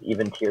go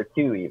even tier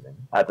 2 even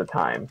at the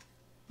time.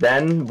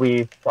 Then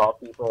we saw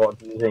people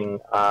abusing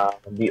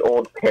the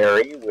old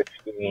parry, which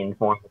gained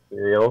more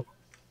materials.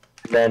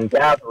 Then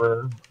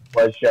Gatherer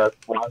was just,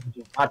 why would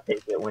you not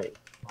take it when you're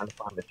trying to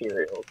find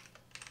materials?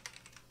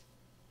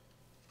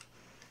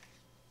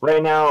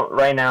 Right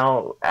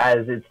now,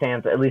 as it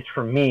stands, at least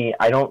for me,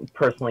 I don't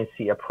personally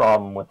see a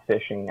problem with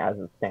fishing as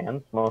it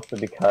stands,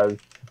 mostly because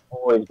there's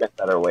always been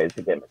better ways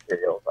to get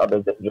materials other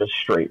than just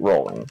straight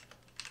rolling.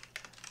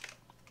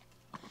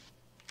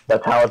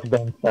 That's how it's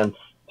been since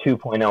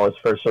 2.0 was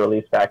first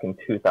released back in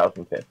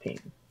 2015.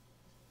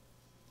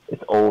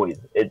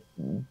 It's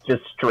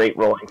just straight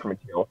rolling for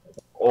materials has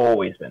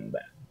always been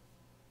bad.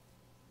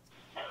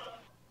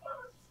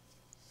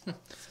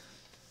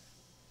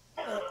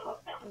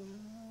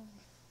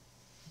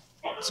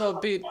 So,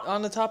 Pete,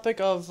 on the topic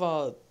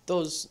of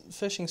those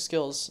fishing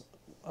skills,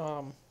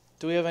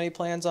 do we have any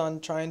plans on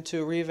trying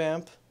to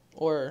revamp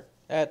or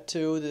add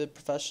to the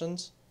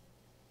professions?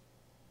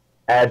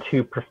 Add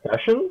to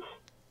professions?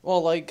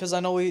 Well, like, because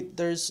I know I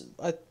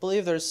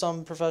believe there's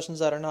some professions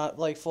that are not,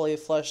 like, fully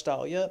fleshed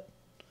out yet.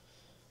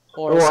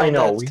 Or well, some I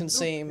know. that can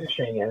seem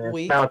fishing, and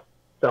weak. It's not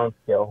its own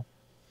skill.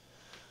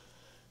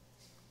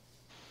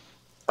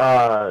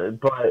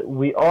 But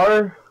we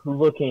are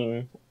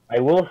looking, I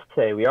will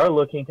say, we are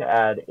looking to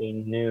add a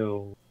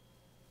new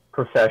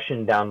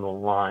profession down the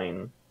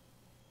line.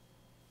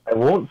 I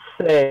won't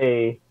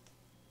say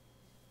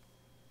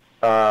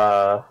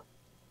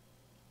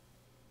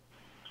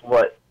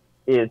what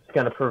it's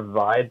going to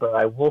provide, but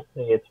I will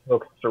say it's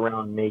focused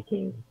around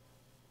making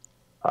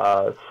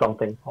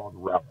something called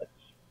relics.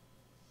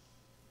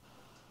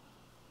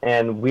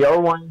 And we are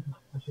wanting to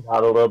push it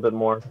out a little bit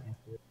more to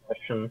answer your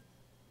question,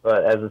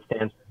 but as it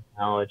stands right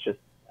now, it's just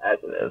as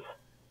it is.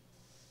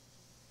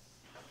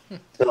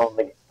 fill in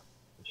the,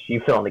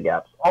 you fill in the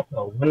gaps.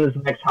 Also, when is the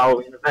next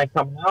Halloween event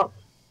coming out?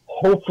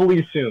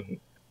 Hopefully soon.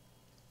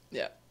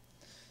 Yeah.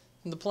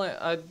 The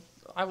plan,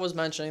 I was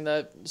mentioning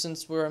that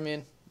since I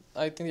mean,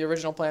 I think the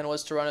original plan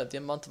was to run it the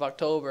month of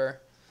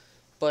October,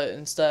 but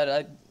instead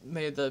I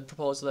made the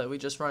proposal that we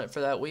just run it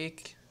for that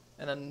week,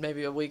 and then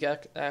maybe a week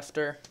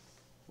after,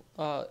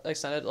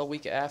 extend it a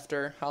week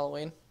after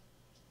Halloween.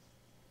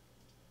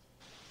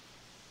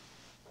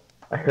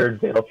 I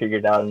heard Dale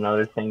figured out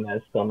another thing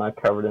that's still not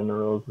covered in the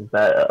rules. Is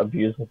that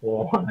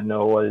abusable? I want to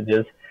know what it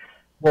is.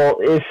 Well,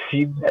 if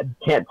you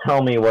can't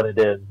tell me what it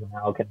is, then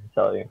how can I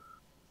tell you?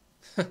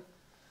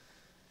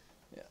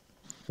 Yeah.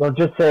 Well,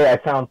 just say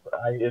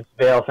if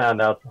Vale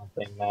found out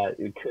something that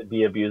it could be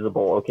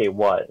abusable. Okay,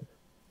 what?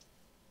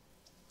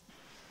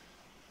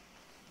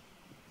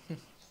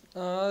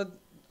 A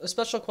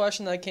special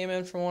question that came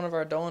in from one of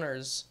our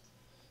donors,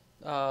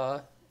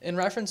 in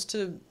reference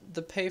to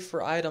the pay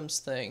for items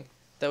thing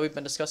that we've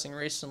been discussing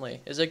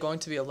recently. Is it going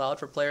to be allowed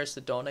for players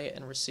to donate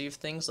and receive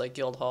things like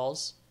guild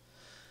halls?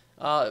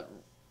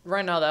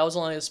 Right now, that was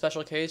only a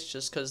special case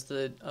just because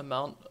the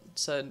amount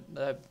said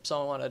that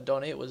someone wanted to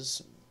donate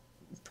was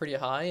pretty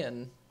high,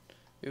 and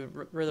we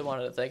really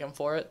wanted to thank them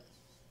for it.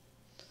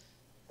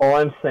 All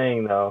I'm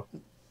saying though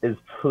is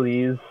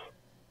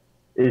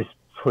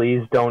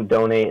please don't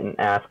donate and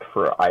ask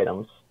for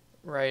items.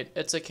 Right.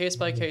 It's a case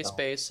by case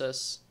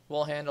basis.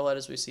 We'll handle it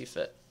as we see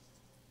fit.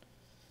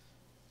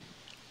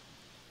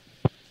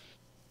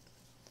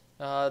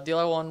 The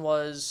other one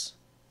was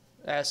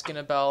asking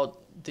about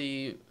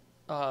the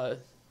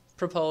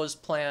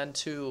proposed plan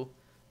to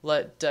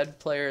let dead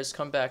players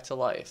come back to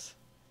life,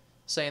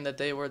 saying that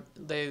they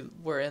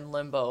were in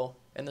limbo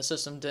and the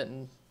system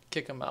didn't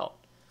kick them out.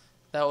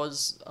 That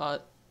was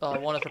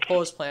one of the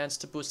proposed plans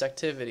to boost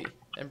activity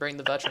and bring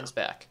the veterans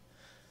back.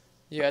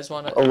 You guys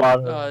want to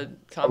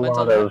comment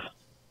on that?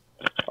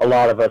 A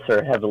lot of us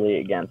are heavily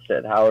against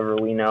it. However,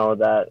 we know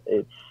that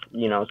it's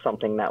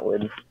something that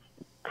would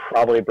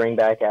probably bring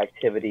back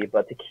activity,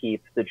 but to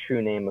keep the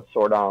true name of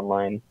Sword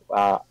Online,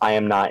 I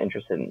am not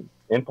interested in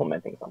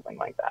implementing something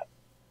like that.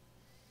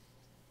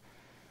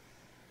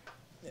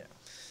 Yeah.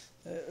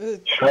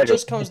 It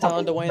just comes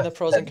down to weighing the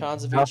pros and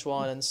cons of each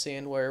one and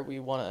seeing where we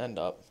want to end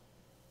up.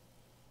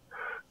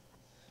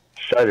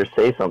 Strider,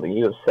 say something.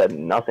 You have said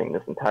nothing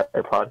this entire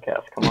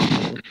podcast. Come on,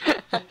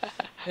 man.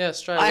 Yeah,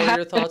 Strider, what are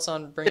your thoughts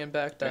on bringing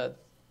back Dead?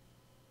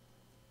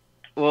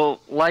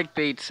 Well, like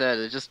Beat said,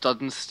 it just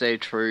doesn't stay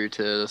true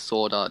to the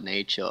Sword Art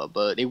nature,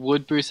 but it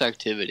would boost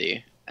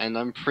activity. And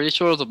I'm pretty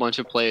sure there's a bunch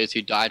of players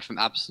who died from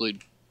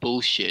absolute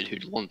bullshit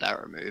who'd want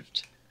that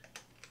removed.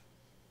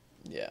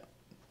 Yeah.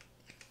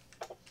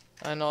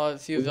 I know a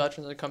few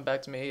veterans have come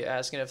back to me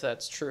asking if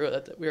that's true,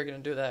 that we are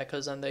going to do that,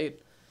 because then they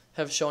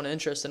have shown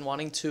interest in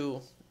wanting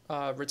to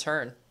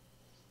return,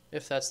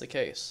 if that's the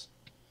case.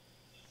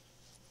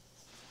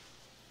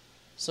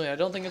 So yeah, I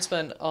don't think it's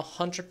been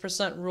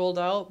 100% ruled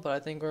out, but I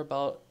think we're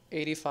about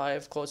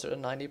 85, closer to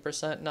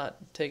 90% not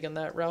taking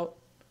that route.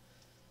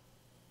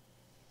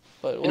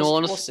 But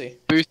we'll see.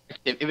 If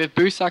it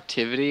boosts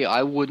activity,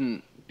 I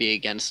wouldn't be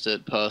against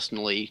it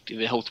personally if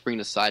it helps bring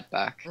the site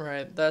back.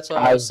 Right, that's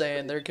what I was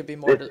saying. There could be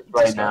more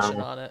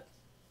discussion on it.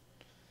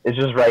 It's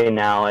just right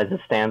now, as it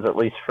stands, at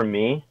least for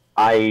me,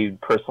 I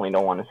personally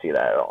don't want to see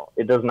that at all.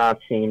 It does not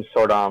seem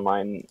Sword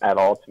Online at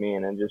all to me,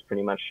 and it just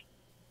pretty much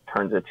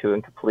turns it to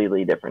a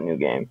completely different new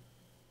game.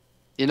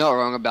 You're not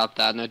wrong about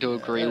that, and I do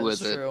agree with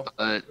true. it.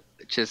 But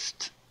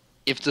just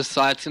if the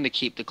site's going to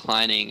keep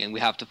declining and we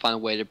have to find a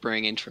way to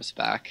bring interest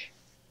back,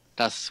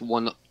 that's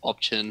one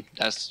option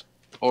that's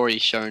already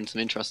shown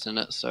some interest in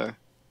it. So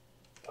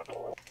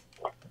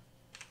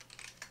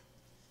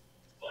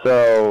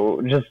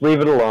just leave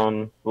it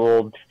alone.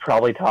 We'll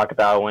probably talk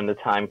about it when the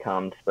time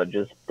comes, but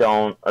just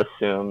don't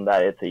assume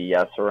that it's a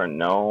yes or a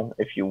no.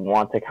 If you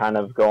want to kind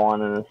of go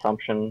on an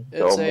assumption,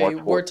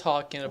 we're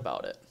talking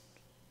about it.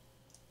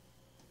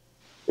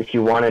 If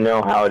you want to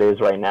know how it is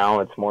right now,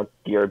 it's more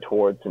geared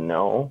towards a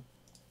no,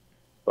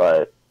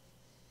 but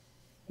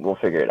we'll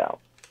figure it out.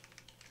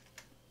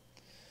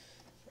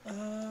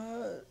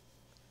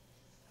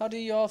 How do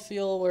y'all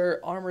feel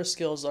where armor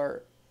skills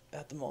are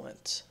at the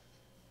moment?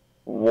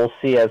 We'll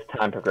see as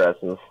time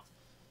progresses.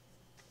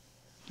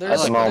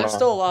 There's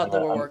still a lot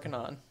that we're working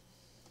on.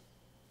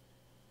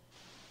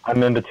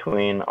 I'm in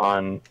between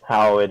on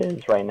how it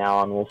is right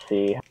now, and we'll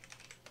see.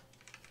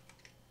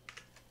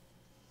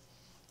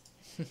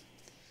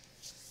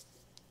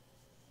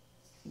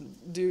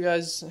 Do you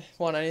guys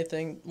want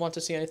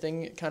to see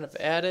anything kind of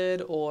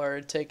added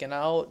or taken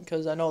out?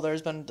 Because I know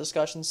there's been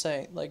discussion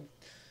saying, like,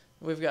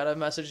 we've got a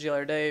message the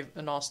other day,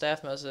 an all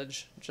staff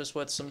message, just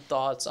with some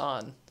thoughts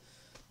on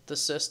the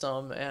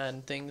system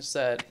and things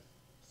that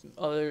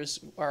others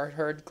are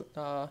heard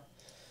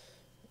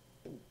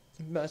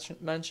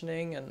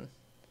mentioning, and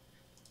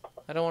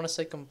I don't want to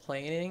say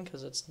complaining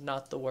because it's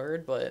not the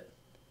word, but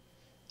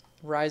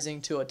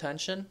rising to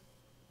attention,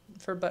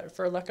 for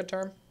lack of a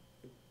term.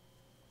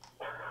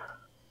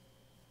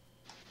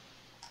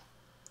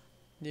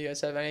 Do you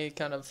guys have any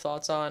kind of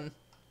thoughts on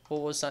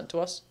what was sent to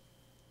us?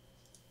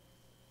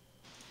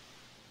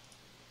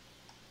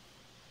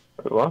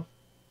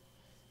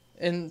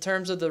 in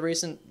terms of the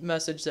recent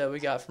message that we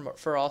got from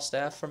for all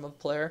staff from a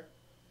player,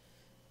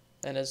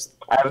 and his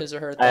or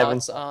her I haven't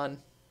thoughts on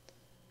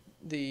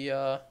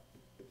the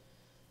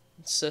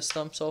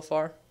system so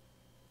far.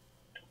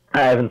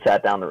 I haven't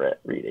sat down to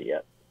read it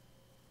yet.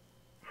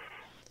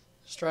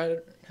 Just tried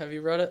it. Have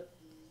you read it?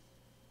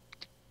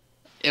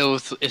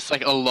 It's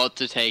like a lot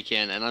to take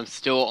in, and I'm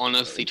still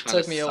honestly It trying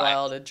to took me a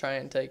while to try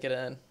and take it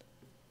in.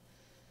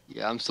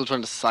 Yeah, I'm still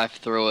trying to cipher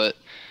through it.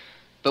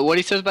 But what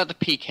he says about the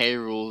PK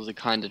rules are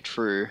kind of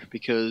true,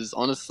 because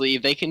honestly,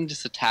 if they can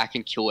just attack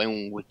and kill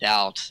anyone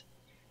without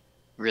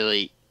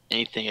really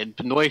anything, it'd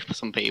annoy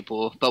some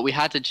people. But we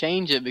had to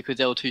change it because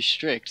they were too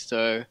strict.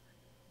 So,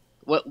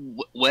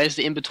 where's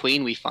the in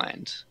between we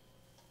find?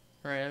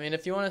 Right. I mean,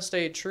 if you want to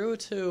stay true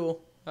to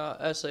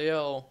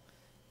SAO,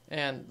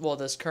 and well,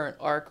 this current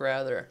arc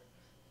rather,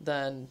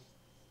 then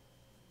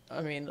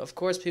I mean, of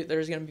course,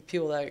 there's gonna be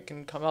people that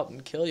can come up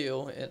and kill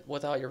you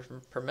without your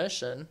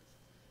permission.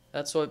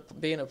 That's what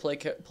being a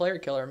player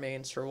killer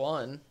means for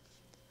one.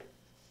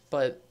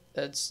 But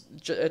it's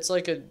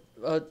like a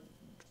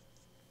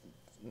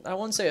I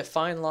wouldn't say a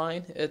fine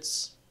line.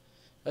 It's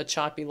a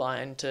choppy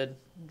line to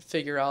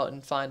figure out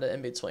and find an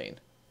in between.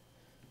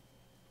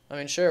 I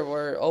mean, sure,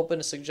 we're open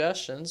to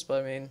suggestions,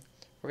 but I mean,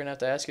 we're gonna have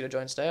to ask you to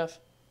join staff.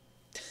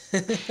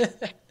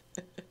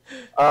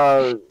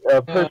 A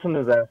person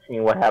is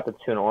asking what happens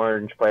to an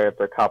orange player if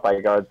they're caught by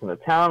guards in the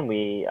town.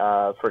 We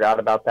forgot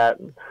about that.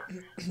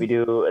 We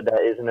do.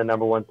 That isn't the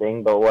number one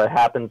thing, but what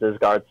happens is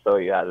guards throw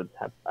you out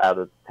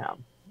of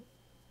town.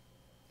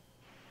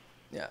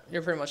 Yeah,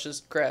 you're pretty much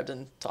just grabbed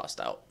and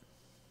tossed out.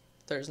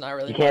 There's not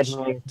really You can't much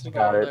do anything to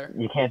about go it. there.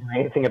 You can't do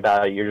anything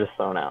about it. You're just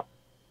thrown out.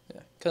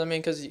 Yeah,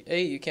 because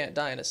you can't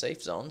die in a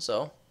safe zone,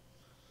 so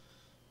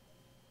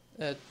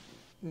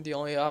the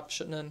only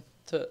option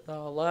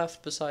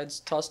left besides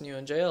tossing you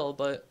in jail,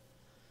 but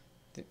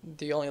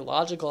the only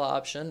logical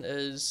option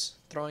is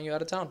throwing you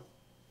out of town.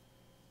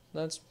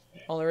 That's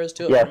all there is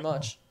to it, pretty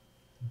much.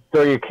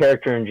 Throw your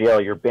character in jail.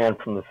 You're banned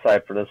from the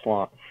site for this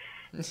long.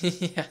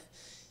 Yeah.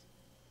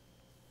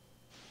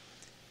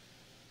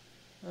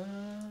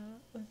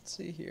 Let's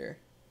see here.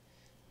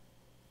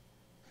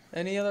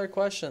 Any other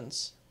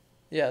questions?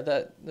 Yeah,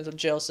 the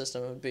jail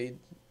system would be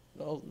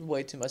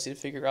way too messy to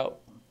figure out.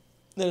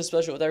 And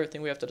especially with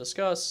everything we have to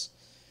discuss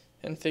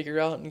and figure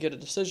out and get a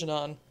decision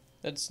on,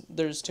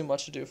 there's too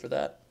much to do for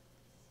that.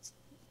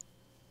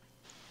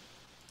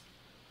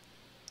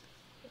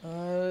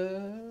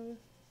 Go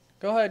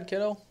ahead,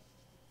 kiddo.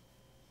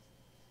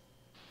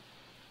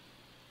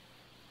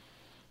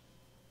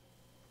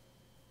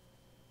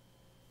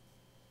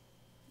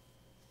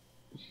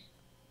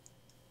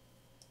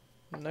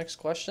 Next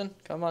question.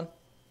 Come on.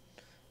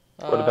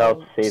 What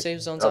about safe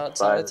zones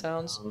outside of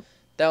towns?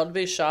 That would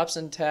be shops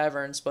and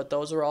taverns, but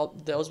those would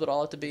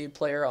all have to be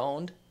player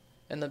owned,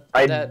 and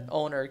that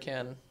owner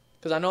can.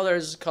 Because I know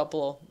there's a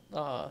couple.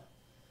 I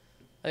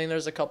think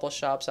there's a couple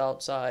shops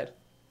outside.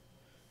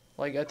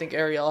 Like I think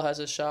Ariel has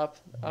a shop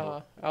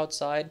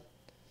outside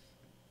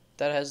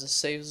that has the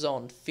safe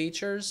zone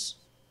features,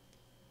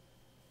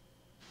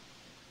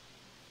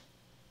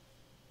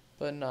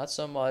 but not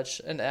so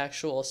much an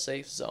actual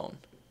safe zone.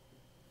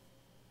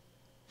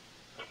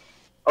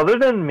 Other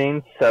than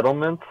main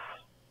settlements,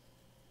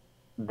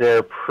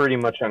 they're pretty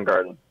much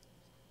unguarded.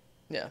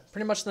 Yeah,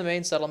 pretty much the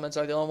main settlements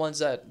are the only ones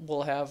that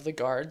will have the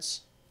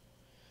guards.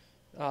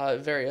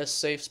 Various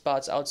safe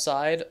spots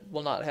outside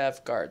will not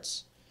have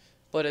guards.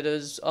 But it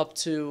is up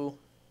to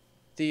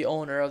the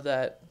owner of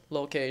that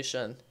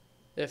location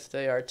if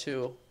they are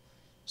to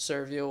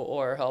serve you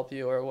or help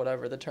you or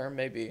whatever the term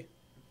may be.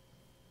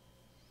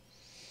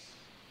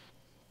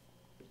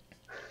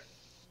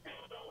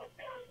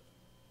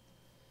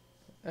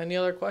 Any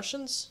other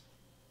questions?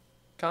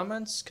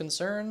 Comments?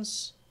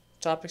 Concerns?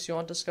 Topics you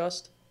want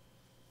discussed?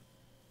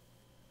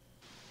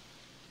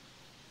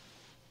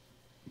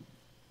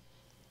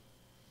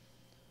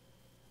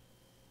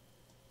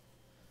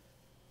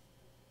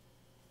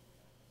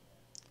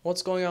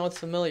 What's going on with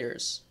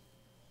familiars?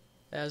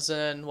 As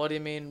in, what do you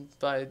mean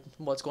by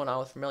what's going on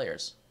with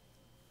familiars?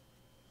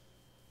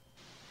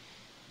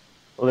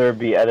 Will there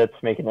be edits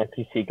to make an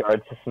NPC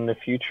guard system in the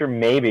future?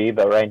 Maybe,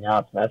 but right now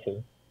it's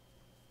messy.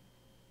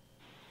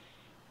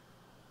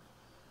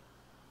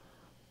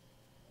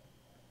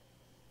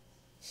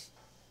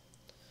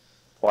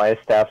 Why is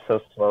staff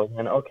so slow?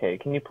 And okay,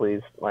 can you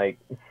please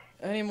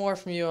Any more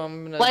from you?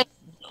 I'm gonna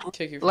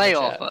kick you from the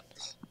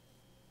chat.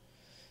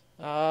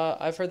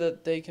 I've heard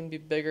that they can be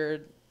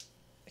bigger.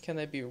 Can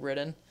they be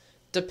ridden?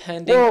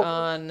 Depending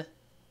on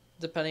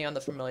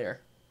the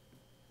familiar.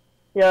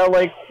 Yeah,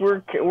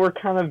 we're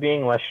kind of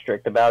being less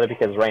strict about it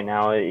because right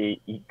now it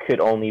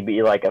could only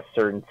be like a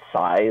certain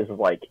size,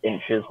 like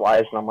inches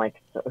wise, and I'm like,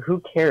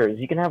 who cares?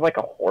 You can have like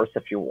a horse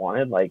if you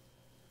wanted. Like,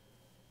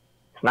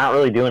 it's not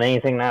really doing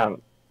anything now.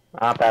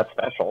 Not that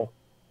special.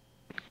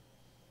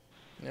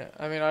 Yeah,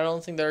 I mean, I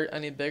don't think they're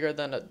any bigger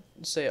than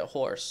say a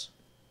horse.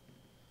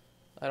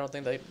 I don't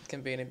think they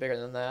can be any bigger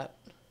than that.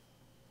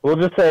 We'll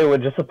just say,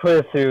 just to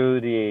put it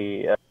through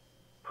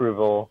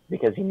approval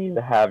because you need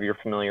to have your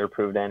familiar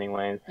approved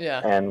anyways.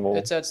 Yeah, And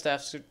it's at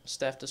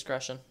staff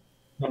discretion.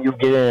 can you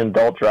get an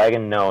adult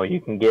dragon? No, you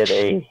can get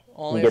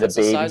Only if a it's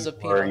the size baby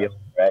of or a peanut. young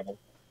dragon,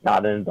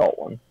 not an adult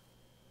one.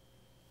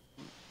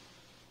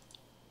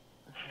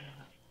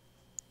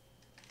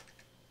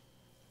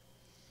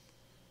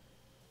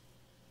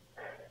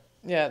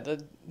 Yeah,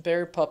 the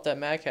bear pup that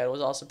Mac had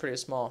was also pretty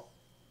small.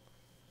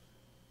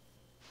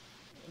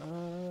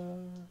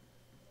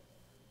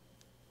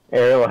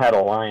 Ariel had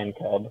a lion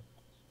cub.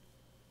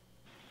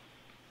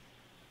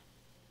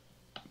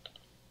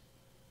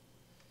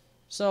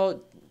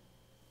 So,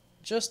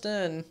 just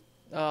in,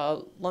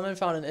 Lemon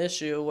found an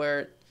issue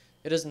where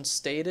it isn't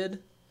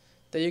stated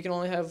that you can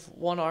only have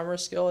one armor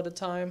skill at a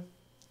time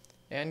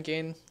and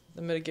gain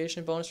the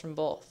mitigation bonus from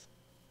both.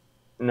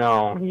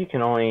 No, you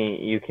can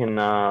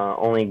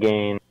only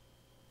gain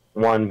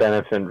one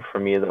benefit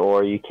from either,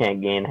 or you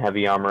can't gain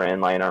heavy armor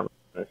and light armor.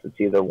 It's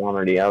either one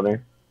or the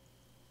other.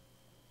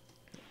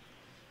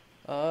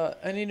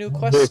 Any new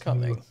quests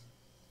coming?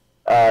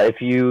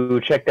 If you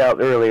checked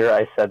out earlier,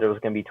 I said there was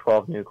going to be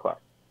 12 new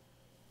quests.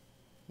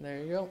 There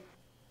you go.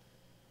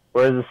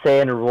 Where does it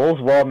say in the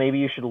rules? Well, maybe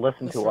you should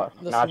listen The to fa- us,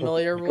 the not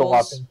familiar just go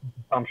off rules? into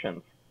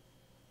assumptions.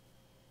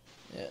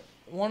 Yeah.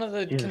 One of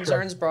the Jesus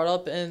concerns Christ. brought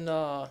up in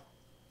the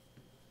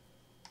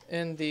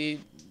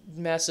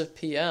massive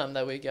PM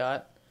that we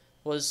got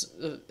was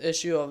the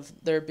issue of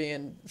there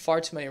being far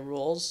too many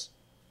rules.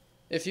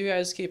 If you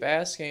guys keep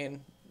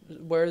asking,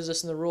 where is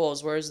this in the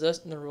rules? Where is this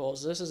in the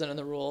rules? This isn't in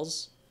the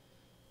rules.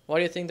 Why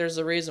do you think there's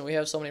a reason we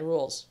have so many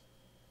rules?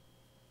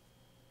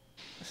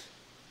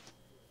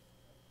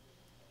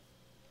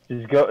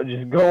 Just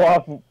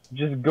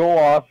go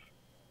off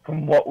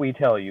from what we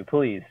tell you,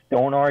 please.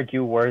 Don't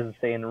argue where does it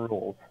say in the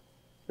rules.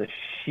 It's the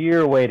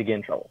sheer way to get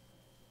in trouble.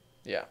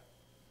 Yeah.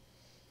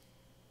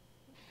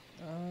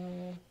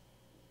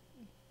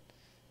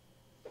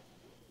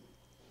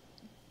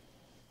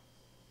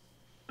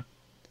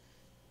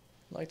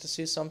 Like to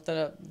see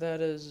something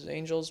that is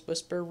Angel's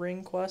Whisper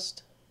Ring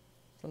quest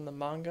from the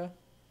manga.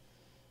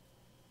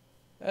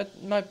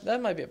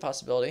 That might be a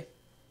possibility.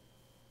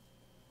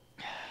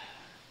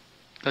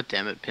 God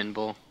damn it,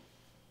 Pinball.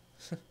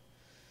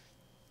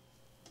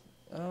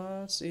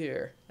 Let's see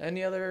here.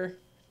 Any other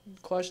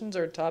questions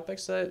or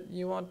topics that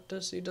you want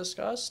to see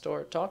discussed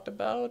or talked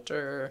about,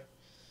 or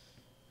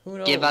who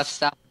knows? Give us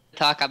stuff to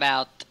talk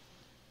about.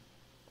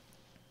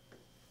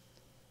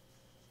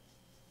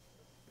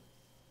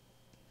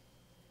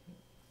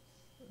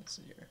 Let's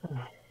see here.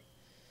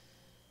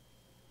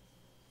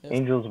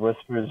 Angel's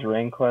Whispers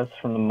Ring quest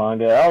from the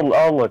manga.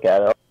 I'll look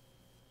at it.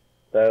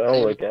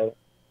 I'll look at it.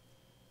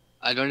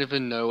 I don't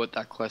even know what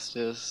that quest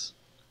is.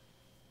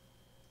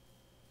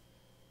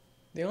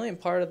 The only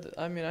part of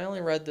I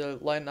only read the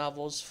light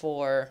novels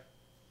for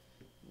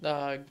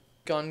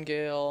Gun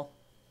Gale,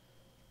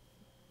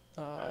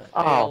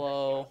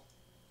 ALO,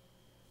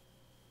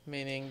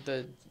 meaning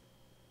the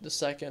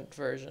second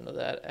version of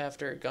that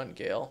after Gun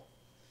Gale,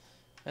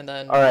 and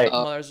then All right.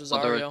 Mother's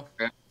Rosario.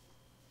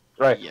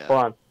 Right, Yeah. hold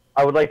on.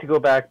 I would like to go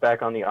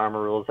back on the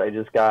armor rules. I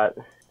just got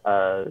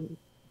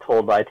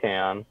told by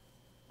Tan.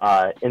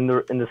 In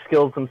the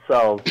skills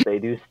themselves, they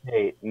do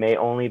state may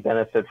only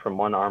benefit from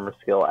one armor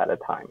skill at a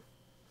time.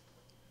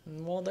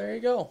 Well, there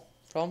you go.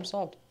 Problem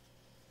solved.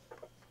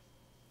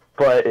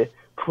 But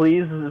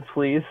please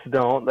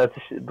don't.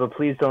 But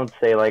please don't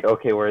say like,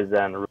 okay, where's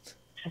that in the rules?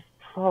 Just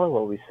follow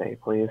what we say,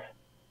 please.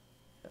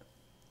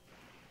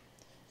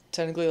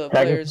 Technically, the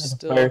players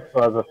still. Player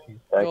still has a few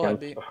ahead, seconds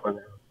Pete. before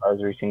their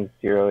stars reaching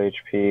 0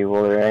 HP.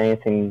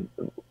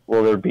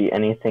 Will there be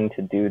anything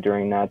to do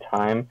during that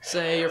time?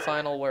 Say your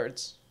final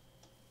words.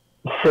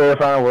 Say your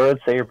final words.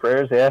 Say your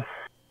prayers. Yeah.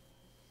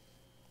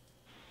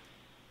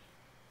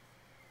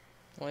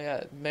 Well,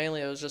 yeah.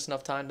 Mainly, it was just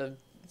enough time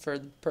for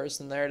the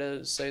person there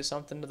to say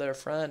something to their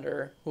friend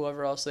or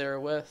whoever else they were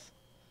with.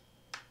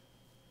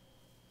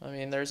 I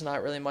mean, there's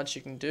not really much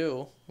you can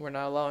do. We're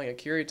not allowing a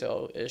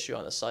Kirito issue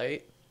on the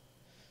site.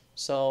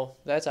 So,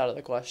 that's out of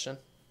the question.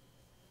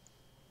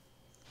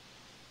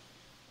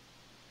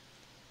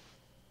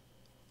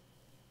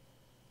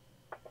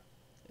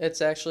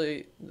 It's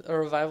actually a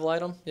revival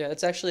item. Yeah,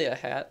 it's actually a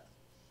hat.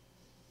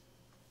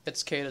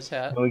 It's Kata's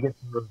hat. Can we get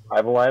the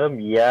revival item?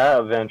 Yeah,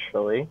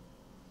 eventually.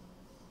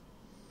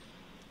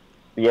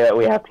 Yeah,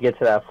 we have to get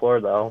to that floor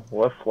though.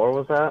 What floor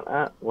was that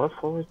at? What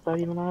floor was that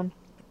even on?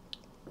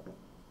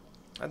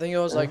 I think it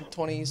was like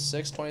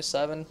 26,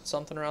 27,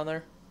 something around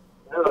there.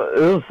 It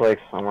was like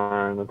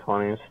somewhere in the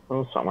 20s. It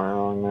was somewhere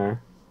along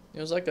there. It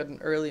was like an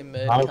early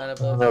mid I was kind of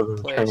thinking a of the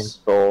Turning place.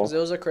 Soul. Because it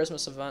was a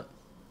Christmas event.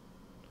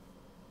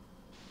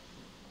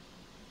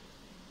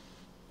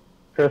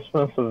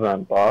 Christmas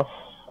event, boss.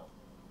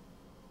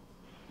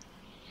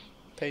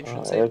 Patron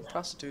Uh, saint it's-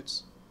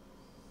 prostitutes.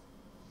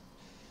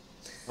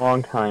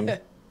 Long time.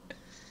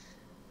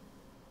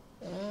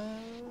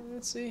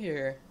 Let's see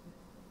here.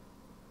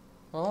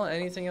 Well,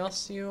 anything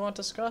else you want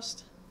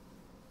discussed?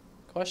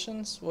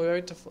 Questions? We'll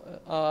wait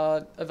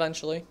to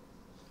eventually.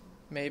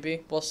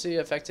 Maybe. We'll see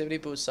if activity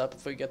boosts up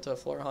if we get to a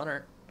floor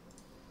 100.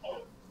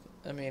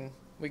 I mean,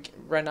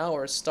 right now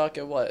we're stuck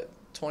at what,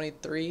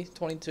 23,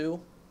 22,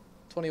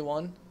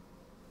 21.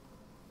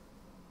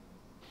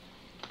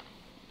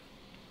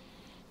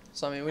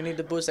 So I mean, we need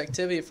to boost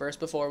activity first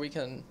before we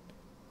can,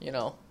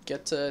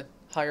 get to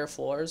higher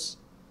floors.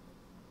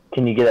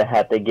 Can you get a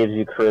hat that gives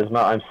you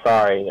charisma? I'm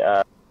sorry,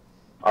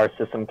 our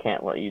system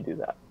can't let you do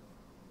that.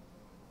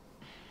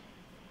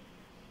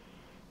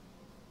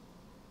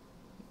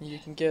 You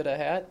can get a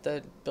hat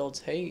that builds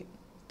hate,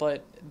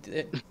 but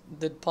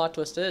the plot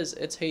twist is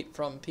it's hate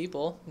from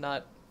people,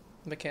 not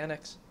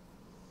mechanics.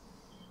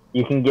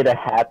 You can get a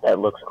hat that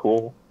looks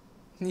cool.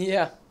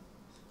 Yeah,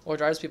 or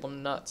drives people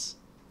nuts.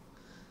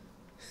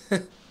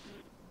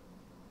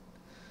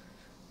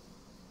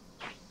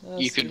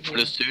 You could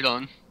put a suit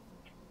on.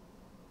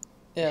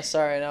 Yeah,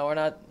 sorry, no, we're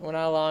not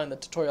allowing the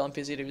tutorial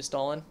NPC to be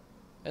stolen.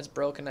 It's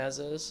broken as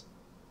is.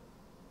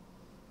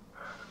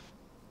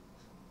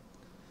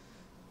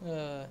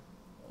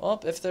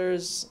 Well, if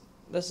this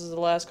is the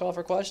last call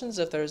for questions.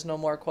 If there's no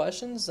more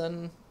questions,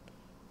 then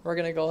we're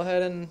gonna go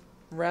ahead and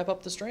wrap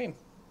up the stream.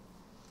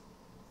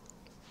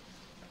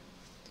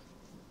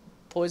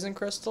 Poison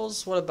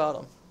crystals, what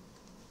about them?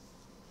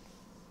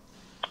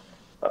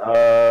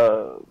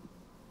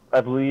 I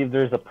believe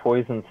there's a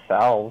poison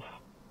salve.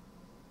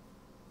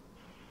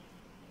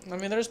 I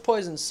mean, there's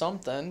poison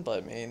something,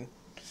 but I mean,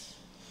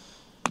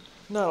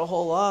 not a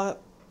whole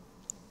lot.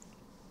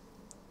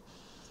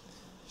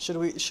 Should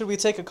we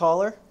take a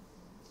call in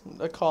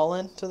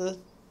to the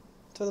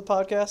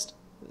podcast?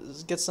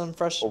 Get some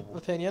fresh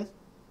opinion.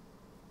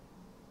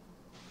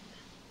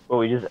 Well,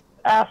 we just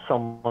ask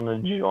someone to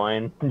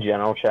join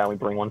general chat. We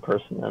bring one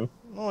person in.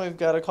 Well, we've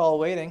got a call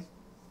waiting.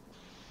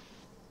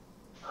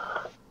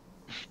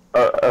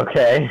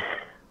 Okay.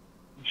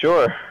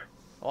 Sure.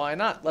 Why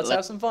not? Let's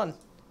have some fun.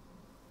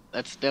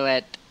 Let's do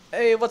it.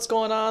 Hey, what's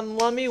going on,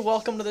 Lummy?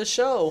 Welcome to the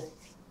show.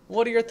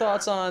 What are your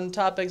thoughts on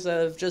topics that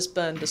have just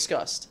been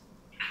discussed?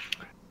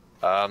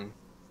 It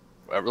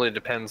really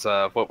depends.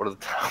 What were the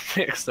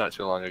topics not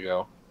too long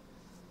ago?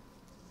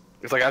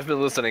 It's like I've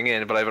been listening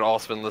in, but I've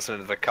also been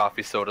listening to the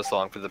Coffee Soda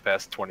song for the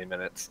past 20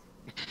 minutes.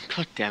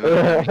 God damn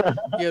it.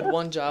 You had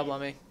one job,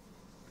 Lummy.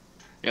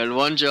 You had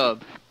one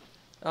job.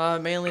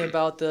 Mainly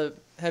about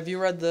have you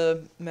read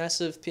the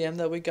massive PM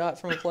that we got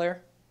from a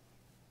player?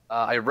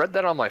 I read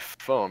that on my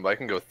phone, but I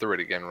can go through it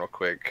again real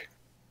quick.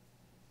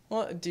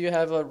 Well, do you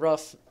have a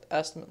rough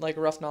estimate, like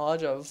rough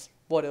knowledge of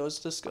what it was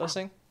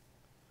discussing?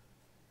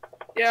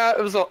 Yeah,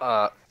 it was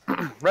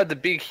read the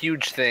big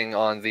huge thing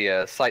on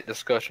the site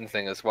discussion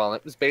thing as well. And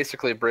it was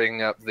basically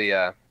bringing up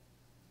the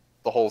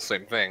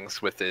wholesome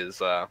things with his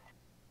what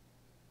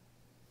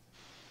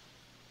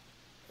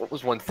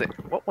was one thing?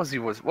 What was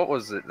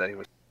it that he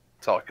was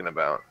talking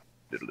about?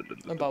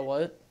 About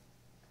what?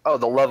 Oh,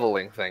 the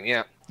leveling thing.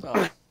 Yeah.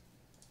 Oh.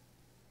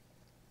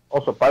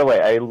 Also, by the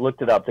way, I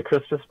looked it up. The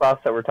Christmas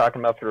box that we're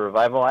talking about for the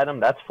revival item,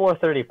 that's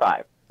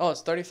 435. Oh,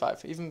 it's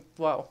 35. Even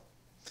wow.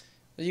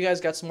 You guys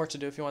got some work to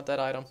do if you want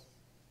that item.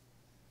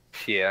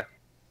 Yeah.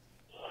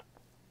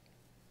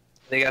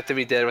 They got to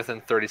be dead within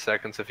 30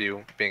 seconds of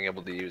you being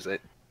able to use it.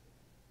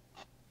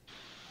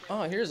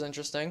 Oh, here's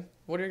interesting.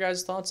 What are your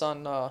guys' thoughts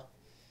on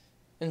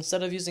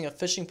instead of using a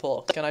fishing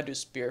pole, can I do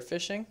spear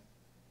fishing?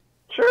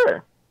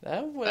 Sure.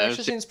 That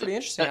actually seems pretty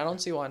interesting. I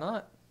don't see why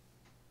not.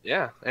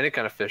 Yeah, any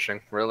kind of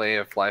fishing,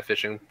 really. Fly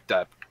fishing,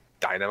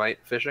 dynamite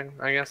fishing,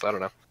 I guess. I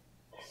don't know.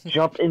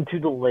 Jump into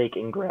the lake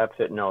and grab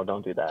it. No,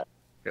 don't do that.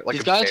 Like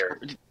These a guys, bear.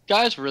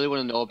 guys really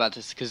want to know about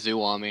this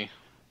Kazoo Army.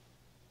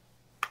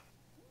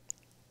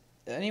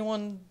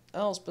 Anyone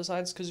else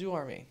besides Kazoo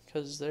Army?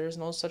 Because there's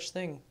no such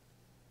thing.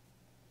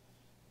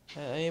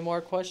 Any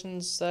more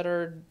questions that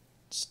are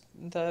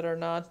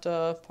not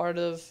part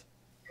of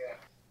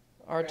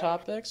our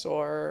topics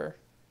or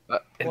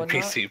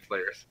NPC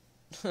players.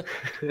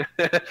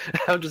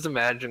 I'm just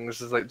imagining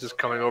this is like just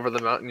coming over the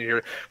mountain. You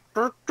hear.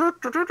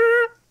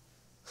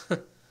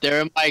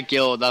 They're in my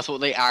guild. That's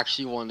what they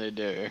actually want to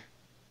do.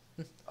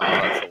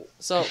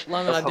 So,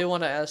 Lemon, I do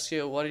want to ask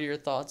you, what are your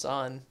thoughts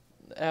on,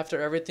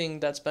 after everything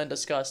that's been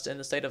discussed in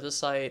the state of the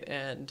site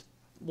and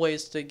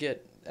ways to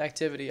get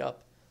activity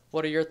up,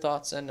 what are your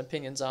thoughts and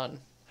opinions on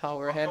how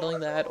we're handling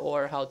that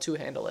or how to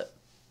handle it?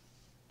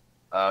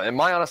 In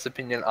my honest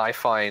opinion, I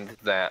find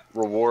that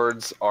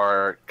rewards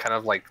are kind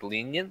of like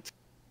lenient.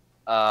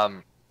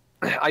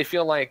 I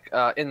feel like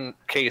in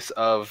case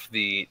of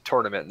the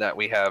tournament that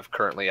we have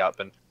currently up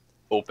and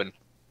open,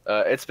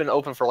 it's been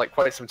open for like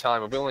quite some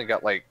time, and we only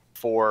got like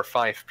 4 or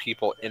 5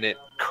 people in it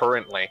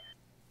currently.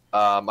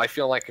 I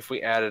feel like if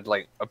we added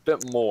like a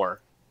bit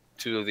more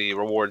to the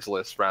rewards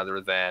list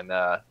rather than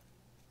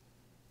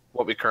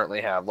what we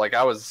currently have, like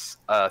I was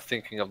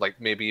thinking of like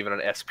maybe even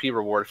an SP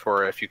reward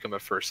for if you come in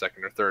first,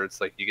 second, or third.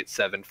 It's like you get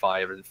 7,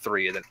 5, or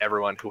 3, and then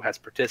everyone who has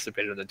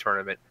participated in the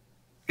tournament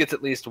gets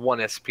at least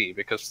 1 SP,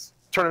 because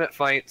tournament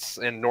fights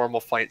and normal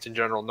fights in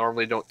general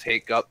normally don't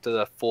take up to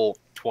the full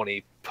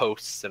 20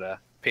 posts in a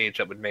page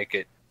that would make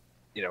it,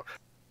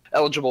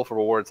 eligible for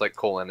rewards like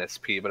coal and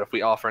SP. But if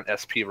we offer an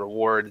SP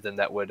reward, then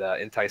that would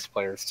entice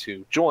players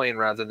to join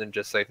rather than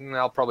just say,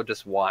 I'll probably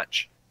just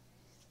watch.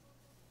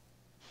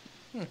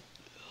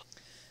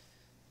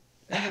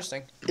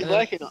 Interesting.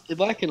 If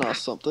I can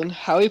ask something,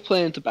 how are you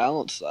planning to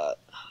balance that?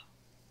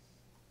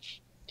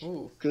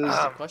 Ooh, Because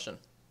that's a good question.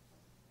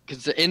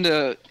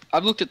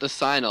 I've looked at the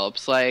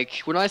sign-ups.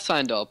 Like when I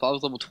signed up, I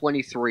was level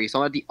 23, so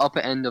I'm at the upper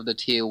end of the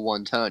tier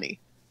 1 tourney.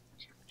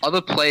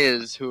 Other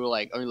players who are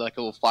like only like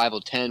level 5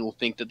 or 10 will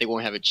think that they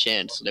won't have a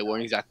chance, so they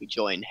won't exactly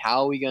join.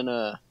 How are we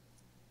gonna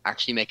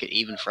actually make it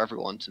even for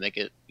everyone to make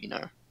it,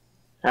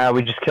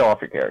 We just kill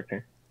off your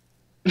character.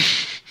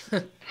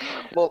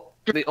 Well,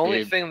 the only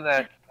Dude. thing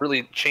that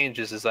really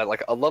changes is that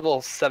like a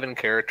level 7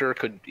 character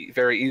could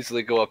very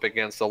easily go up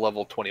against a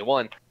level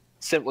 21,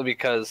 simply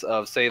because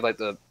of say like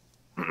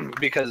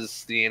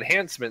because the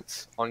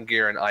enhancements on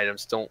gear and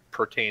items don't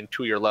pertain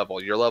to your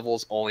level. Your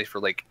level's only for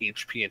like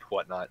HP and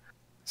whatnot.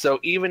 So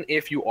even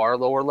if you are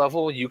lower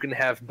level, you can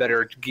have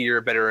better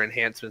gear, better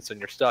enhancements on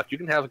your stuff. You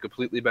can have a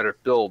completely better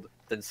build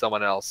than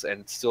someone else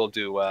and still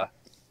do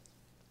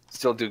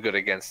good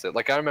against it.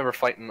 Like I remember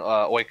fighting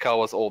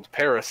Oikawa's old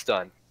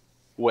Parastun,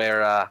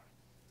 where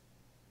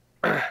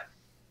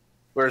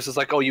where it's just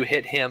like, oh, you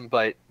hit him,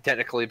 but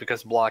technically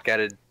because block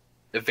added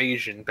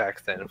evasion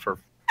back then for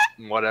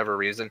whatever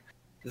reason,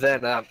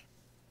 then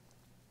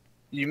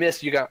you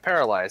missed, you got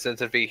paralyzed. And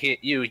if he hit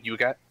you, you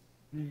got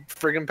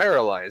friggin'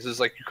 paralyzed. It's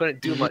like you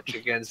couldn't do much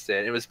against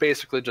it. It was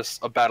basically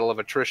just a battle of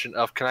attrition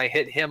of can I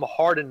hit him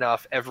hard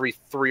enough every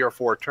 3 or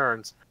 4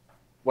 turns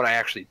when I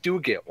actually do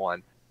get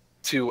one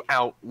to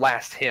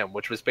outlast him,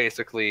 which was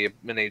basically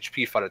an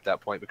HP fight at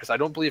that point, because I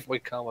don't believe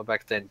Oikawa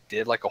back then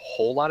did like a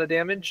whole lot of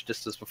damage,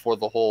 just as before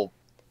the whole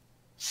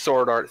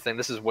sword art thing.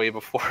 This is way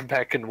before,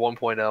 back in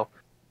 1.0,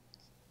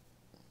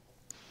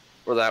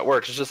 where that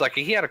works. It's just like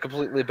he had a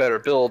completely better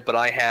build, but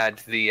I had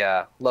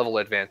the level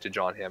advantage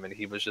on him, and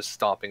he was just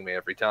stomping me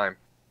every time.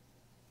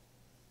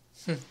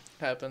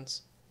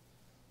 Happens.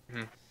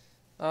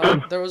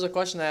 Mhm. There was a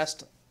question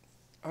asked,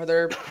 are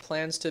there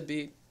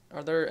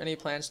any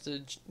plans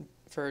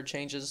for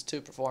changes to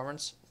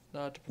performance?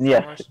 To Yes,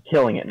 performers?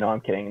 killing it. No,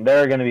 I'm kidding.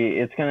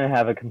 It's gonna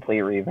have a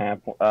complete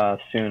revamp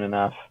soon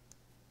enough.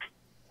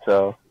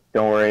 So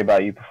don't worry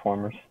about you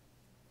performers.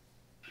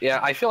 Yeah,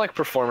 I feel like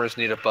performers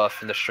need a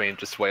buff in the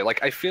strangest way.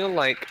 Like, I feel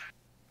like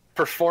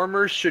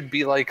performers should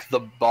be like the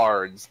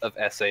bards of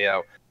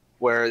SAO,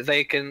 where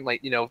they can,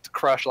 like,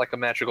 crush like a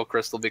magical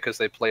crystal because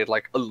they played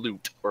like a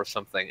lute or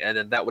something, and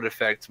then that would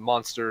affect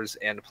monsters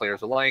and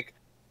players alike.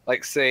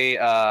 Like, say,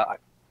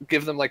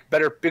 give them like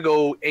better big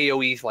O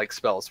AoE like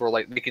spells, where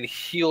like they can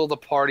heal the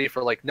party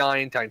for like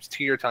 9 times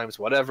tier times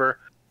whatever,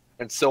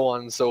 and so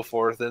on and so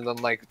forth. And then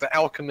like the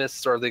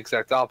alchemists are the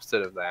exact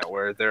opposite of that,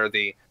 where they're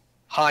the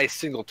high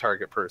single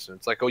target person.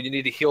 It's like, oh, you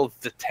need to heal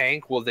the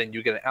tank, well then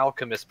you get an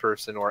alchemist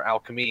person or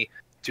alchemy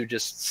to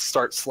just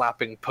start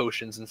slapping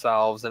potions and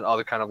salves and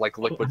other kind of like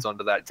liquids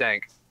onto that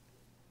tank.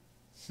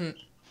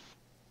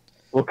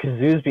 Will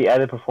kazoos be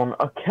added performance?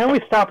 Oh, can we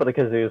stop at the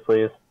kazoos,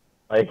 please?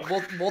 Like,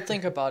 We'll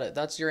think about it.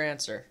 That's your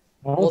answer.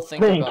 we'll We'll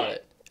think about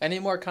it. Any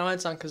more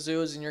comments on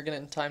kazoos and you're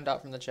getting timed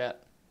out from the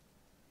chat.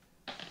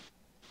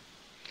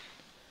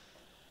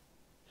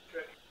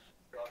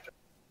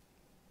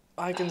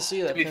 I can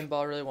see that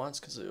Pinball really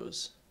wants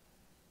kazoos.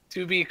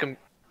 To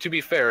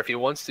be fair, if he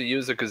wants to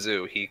use a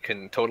kazoo, he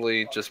can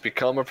totally just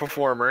become a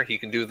performer. He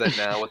can do that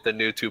now with the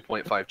new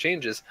 2.5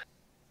 changes,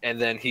 and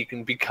then he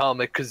can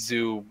become a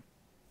kazoo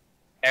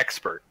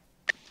expert.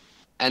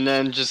 And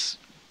then just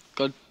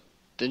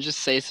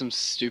say some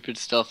stupid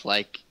stuff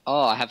like,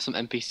 oh, I have some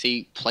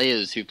NPC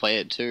players who play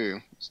it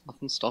too. There's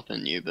nothing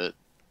stopping you, but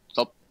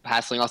stop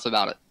hassling us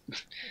about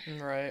it.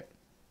 Right.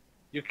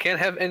 You can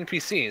have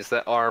NPCs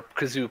that are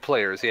kazoo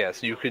players,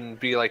 yes. You can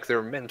be like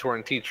their mentor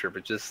and teacher,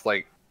 but just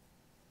like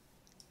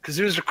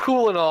kazoos are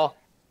cool and all,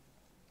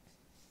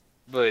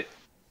 but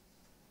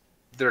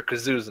they're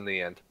kazoos in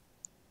the end.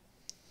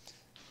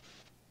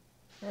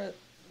 Alright.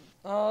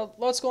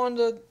 Let's go on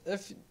to,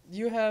 if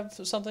you have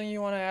something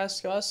you want to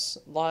ask us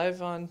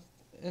live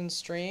in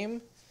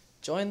stream,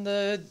 join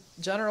the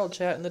general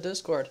chat in the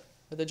Discord,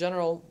 or the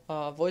general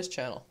voice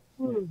channel.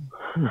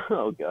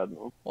 Oh god,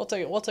 no.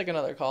 We'll take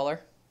another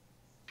caller.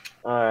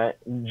 Alright,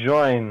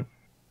 join.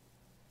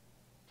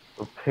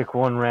 We'll pick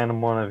one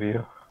random one of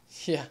you.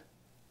 Yeah.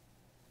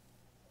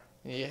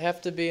 You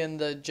have to be in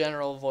the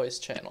general voice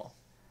channel.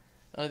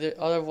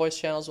 Other voice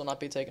channels will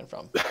not be taken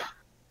from.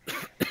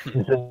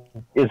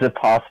 Is it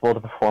possible to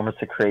performers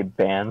to create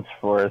bans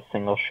for a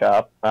single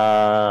shop?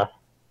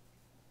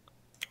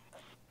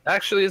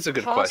 Actually, it's a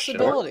good question.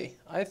 Possibility.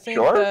 I think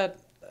Sure. that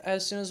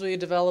as soon as we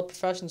develop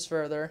professions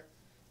further,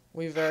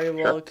 we very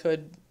well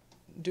could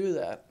do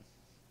that.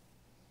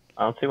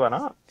 I don't see why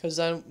not. Because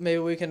then maybe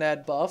we can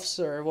add buffs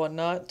or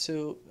whatnot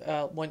to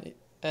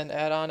and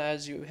add on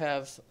as you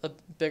have a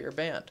bigger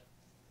band.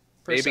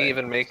 Maybe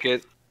even make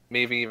it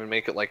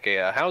like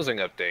a housing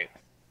update.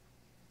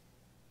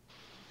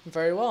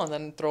 Very well, and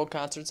then throw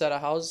concerts at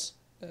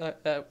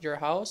at your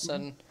house,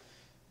 and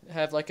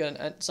have like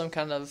some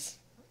kind of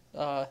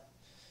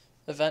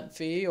event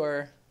fee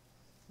or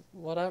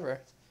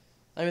whatever.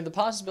 I mean, the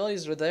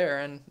possibilities are there,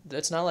 and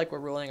it's not like we're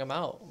ruling them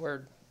out.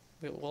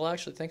 We'll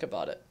actually think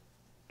about it.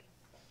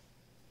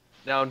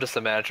 Now I'm just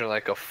imagining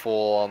like a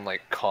full-on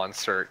like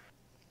concert,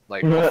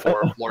 like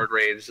before Lord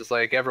Rage. Just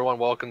like everyone,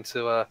 welcome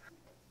to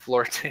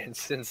Florida in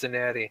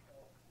Cincinnati.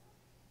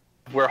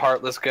 We're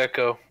Heartless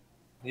Gecko.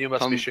 You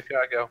must be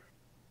Chicago.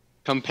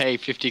 Come pay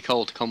 50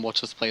 gold to come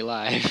watch us play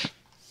live.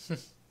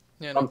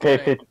 Yeah, Come no pay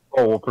kidding. 50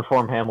 gold, we'll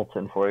perform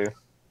Hamilton for you.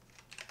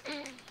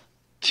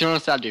 To be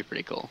honest, that'd be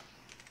pretty cool.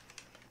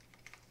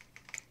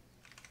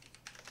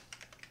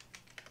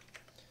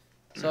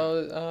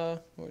 So,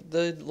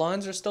 the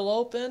lines are still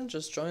open.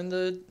 Just join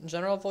the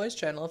general voice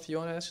channel if you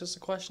want to ask us a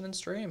question in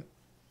stream.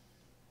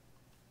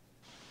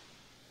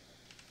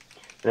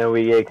 Then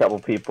we get a couple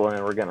people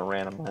and we're gonna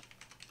randomize.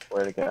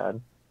 Swear to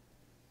God.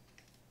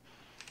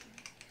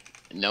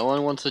 No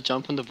one wants to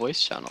jump in the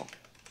voice channel.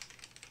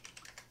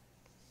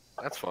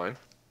 That's fine.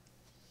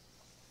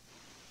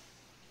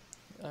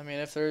 I mean,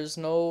 if there's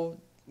no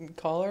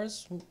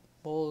callers,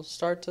 we'll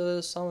start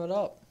to sum it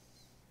up.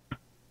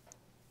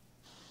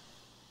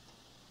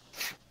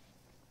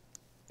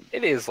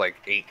 It is like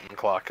 8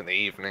 o'clock in the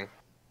evening,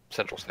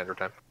 Central Standard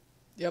Time.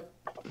 Yep,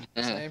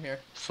 Yeah, same here.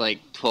 it's like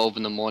 12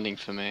 in the morning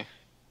for me.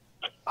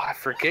 I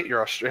forget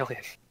you're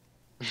Australian.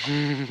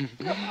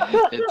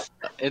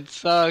 It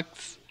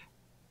sucks.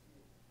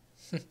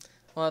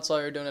 Well, that's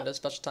why you're doing it at a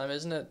special time,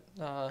 isn't it?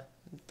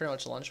 Pretty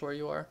much lunch where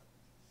you are.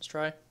 Let's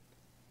try.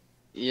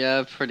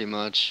 Yeah, pretty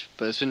much.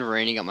 But it's been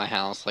raining at my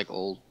house like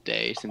all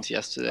day since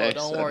yesterday. Oh,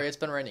 don't so- worry, it's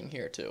been raining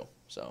here too.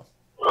 So.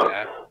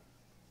 Yeah,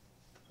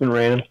 It's been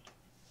raining.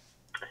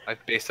 I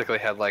basically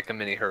had like a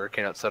mini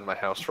hurricane outside my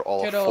house for all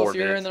of Kiddo, 4 if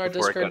you're minutes in our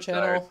before it Discord got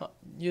channel, tired.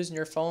 using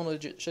your phone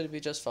should be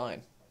just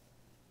fine.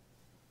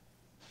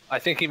 I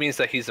think he means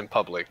that he's in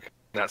public,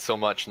 not so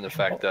much in the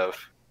fact of.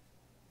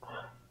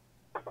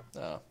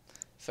 Oh,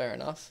 fair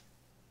enough.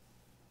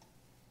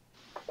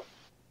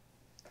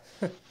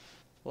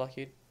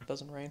 Lucky it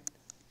doesn't rain.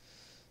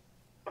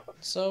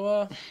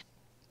 So,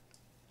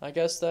 I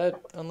guess that,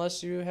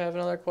 unless you have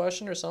another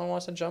question or someone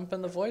wants to jump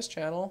in the voice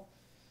channel,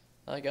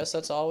 I guess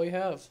that's all we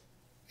have.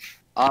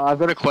 I've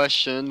got a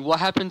question. What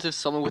happens if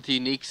someone with a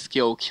unique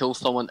skill kills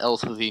someone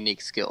else with a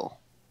unique skill?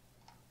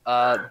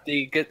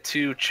 They get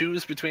to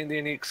choose between the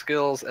unique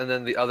skills, and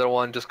then the other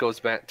one just goes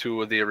back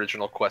to the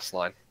original quest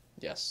line.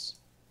 Yes.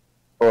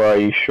 Or are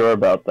you sure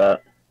about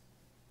that?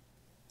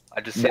 I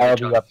just see the That'll be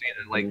jump up scene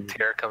and like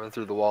tear coming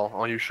through the wall.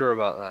 Are you sure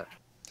about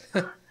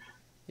that?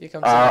 You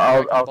come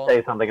I'll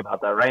say something about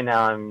that. Right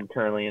now, I'm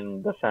currently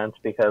in defense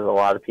because a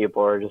lot of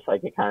people are just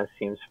like, it kind of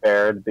seems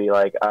fair to be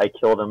like, I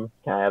killed him.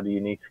 Can I have the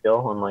unique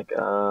skill? I'm like,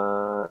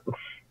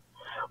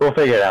 we'll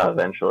figure it out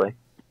eventually.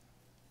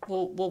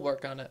 We'll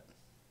work on it.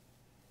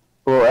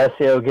 Will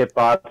SEO get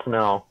bots?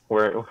 No.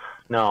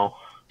 No.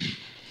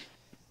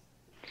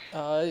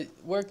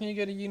 Where can you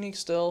get a unique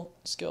skill?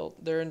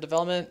 They're in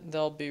development.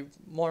 There'll be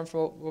more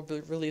info will be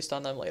released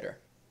on them later.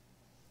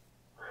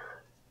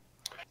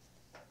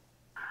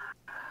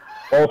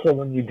 Also,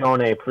 when you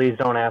donate, please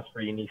don't ask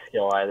for unique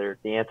skill either.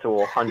 The answer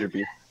will 100%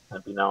 be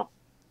no.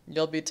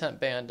 You'll be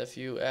temp banned if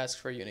you ask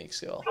for a unique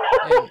skill.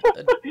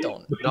 And,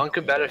 don't.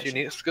 Non-combative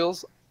unique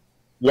skills?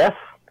 Yes.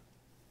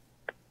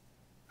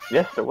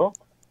 Yes, it will.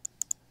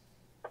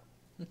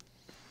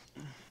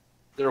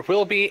 There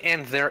will be,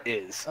 and there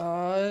is.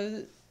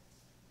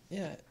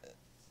 Yeah.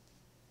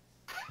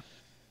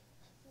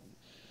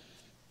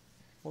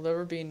 Will there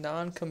ever be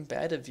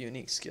non-combative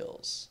unique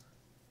skills?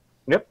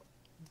 Yep.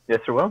 Yes,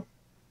 there will.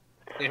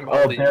 Name Oh,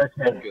 all the unique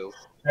Bearcat. skills.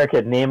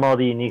 Okay, name all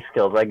the unique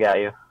skills. I got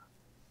you.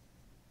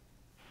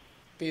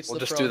 Beats We'll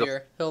the just pro do the-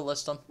 here. He'll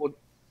list them. We'll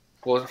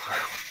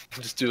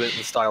just do it in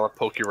the style of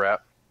Poke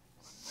Rap.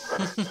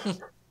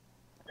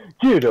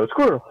 Judo,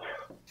 squirrel.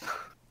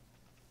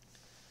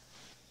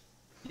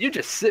 You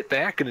just sit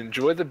back and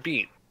enjoy the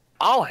beat.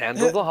 I'll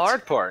handle the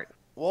hard part.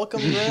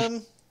 Welcome,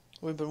 Grim.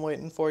 We've been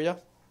waiting for you.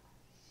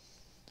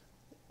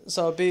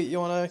 So, Beat, you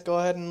want to go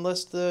ahead and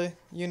list the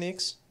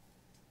uniques?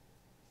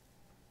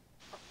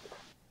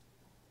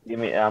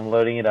 I'm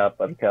loading it up,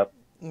 Buttercup.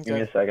 Give me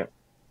Okay. a second.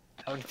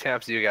 How many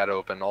tabs do you got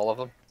open? All of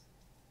them?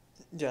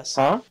 Yes.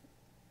 Huh?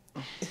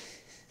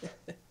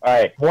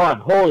 Alright, 1,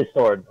 Holy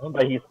Sword, owned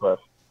by Heathcliff.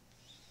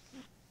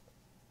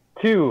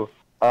 2,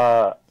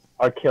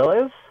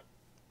 Achilles?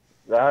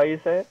 Is that how you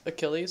say it?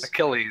 Achilles.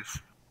 Achilles.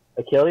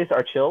 Achilles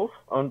Archilles,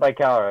 owned by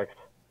Calyrex.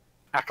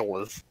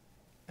 Achilles.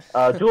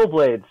 Dual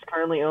Blades,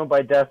 currently owned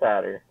by Death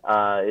Adder.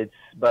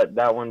 But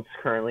that one's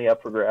currently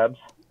up for grabs.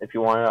 If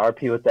you want to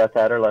RP with Death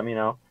Adder, let me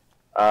know.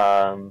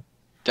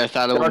 Death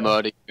Adder will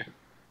murder you.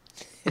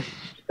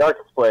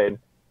 Darkest Blade,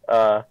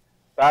 Battle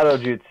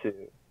Jutsu,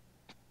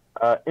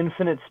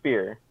 Infinite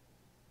Spear.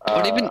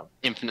 Not even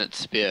Infinite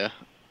Spear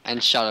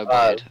and Shadow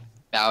Blade.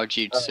 Bao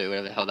Jutsu,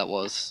 whatever the hell that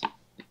was.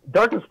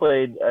 Darkest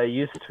Blade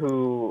used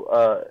to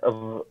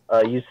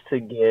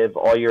give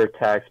all your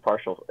attacks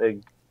partial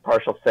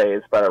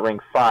phase, but at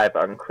rank 5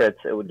 on crits,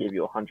 it would give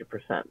you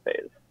 100%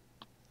 phase.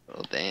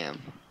 Oh,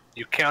 damn.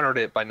 You countered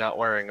it by not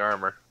wearing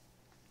armor.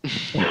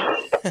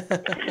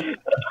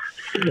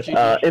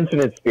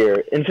 Infinite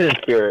Spear.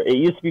 It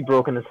used to be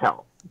broken as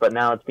hell, but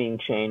now it's being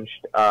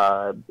changed.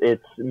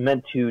 It's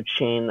meant to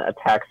chain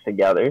attacks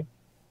together.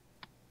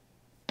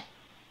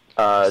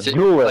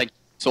 Duelist. Like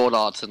sword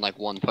arts and like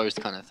one post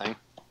kind of thing.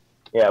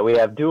 Yeah, we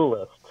have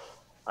Duelist,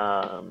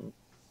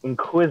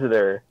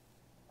 Inquisitor,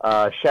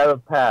 Shadow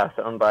Pass,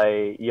 owned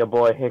by your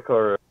boy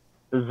Hikaru,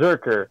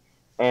 Berserker,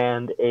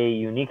 and a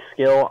unique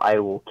skill, I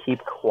will keep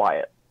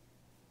quiet.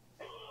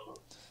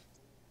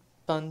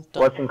 Dun,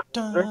 dun, What's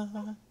Inquisitor?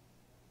 dun.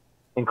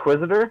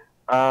 Inquisitor?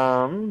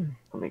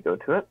 Let me go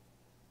to it.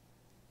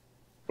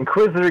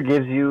 Inquisitor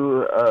gives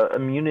you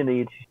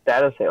immunity to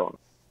status ailments.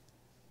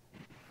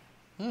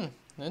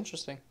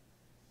 Interesting.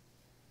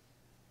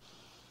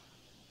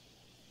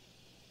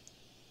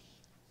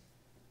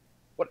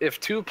 What if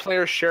two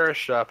players share a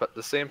shop at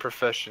the same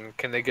profession?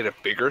 Can they get a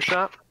bigger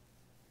shop?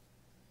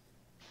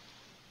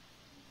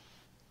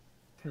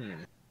 As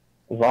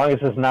long as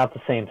it's not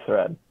the same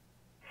thread.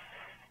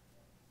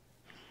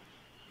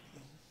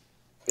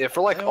 Yeah,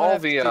 for like It would all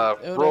have the to- it would have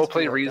to be roleplay worked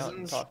out and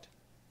reasons. talked.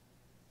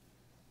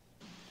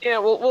 Yeah,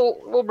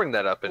 we'll bring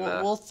that up in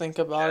We'll think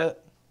about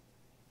it.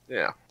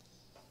 yeah.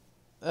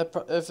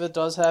 If it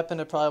does happen,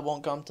 it probably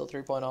won't come till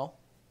 3.0.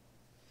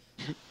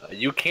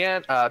 You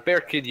can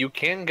Bear Kid, you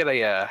can get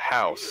a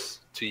house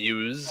to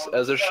use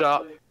as a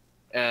shop,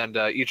 and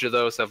each of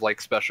those have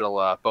like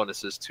special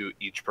bonuses to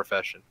each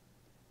profession.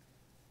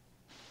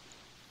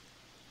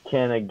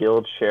 Can a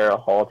guild share a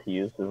hall to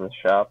use as a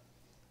shop?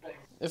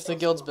 If the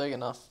guild's big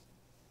enough.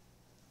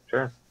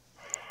 Sure.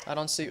 I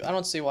don't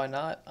see why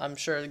not. I'm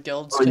sure the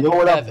guilds Oh, can you know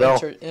what have Bill?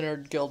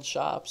 inter-guild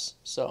shops,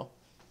 so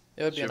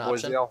it would be Your an boys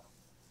option. yell.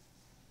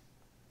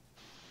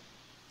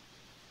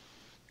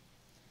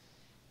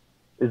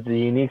 Is the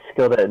unique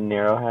skill that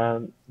Nero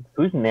had?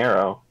 Who's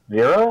Nero?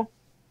 Zero?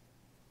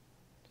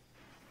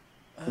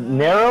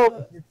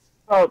 Nero?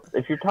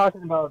 If you're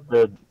talking about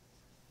the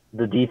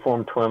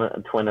deformed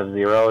twin of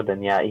Zero,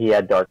 then yeah, he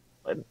had Dark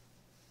Blood.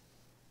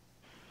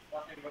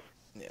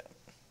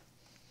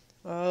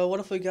 What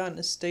if we got an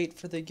estate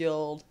for the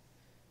guild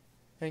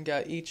and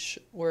got each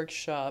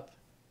workshop?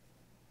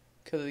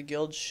 Could the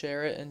guild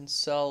share it and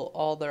sell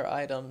all their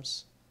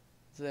items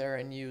there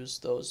and use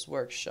those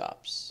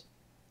workshops?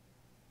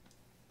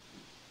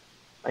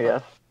 I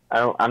guess.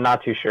 I'm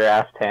not too sure.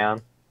 Ask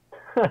Tan.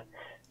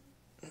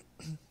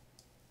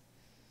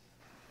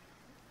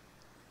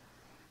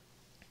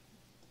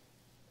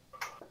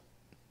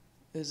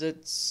 Is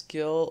it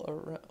skill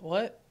around?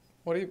 What?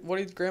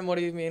 Grim, what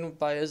do you mean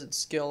by is it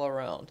skill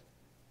around?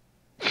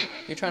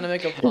 You're trying to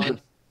make a pun.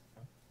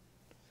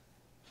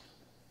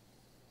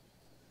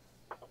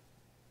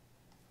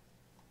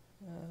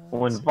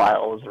 When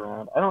Vile was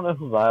around. I don't know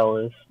who Vile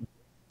is.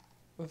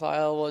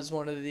 Vile was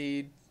one of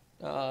the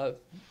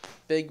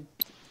big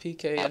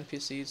PK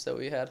NPCs that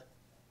we had.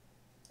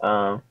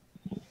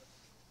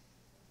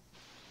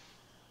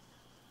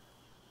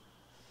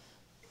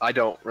 I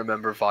don't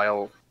remember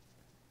Vile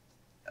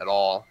at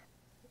all.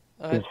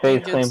 I His think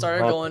face it claims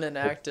started left- going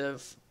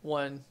inactive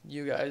when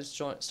you guys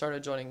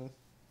started joining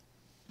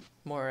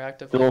more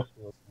actively. Dual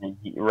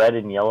red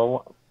and yellow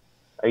one.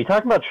 Are you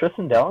talking about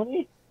Tristan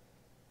Delaney?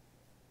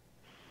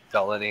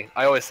 Delaney.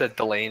 I always said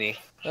Delaney.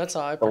 That's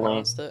how I Delaney.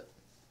 pronounced it.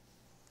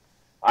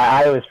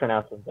 I always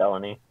pronounce it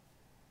Delaney.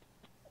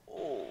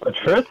 But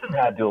Tristan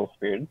had dual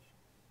spears.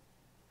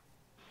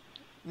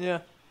 Yeah.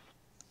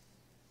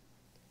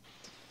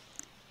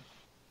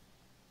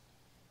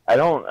 I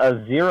don't.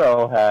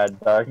 Zero had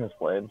Darkness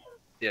Blades.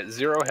 Yeah,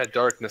 Zero had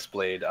Darkness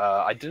Blade.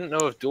 I didn't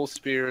know if Dual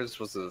Spears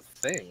was a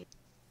thing.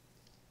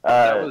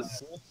 That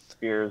was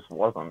Spears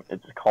wasn't.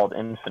 It's called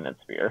Infinite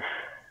Spear.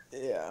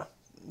 Yeah.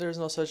 There's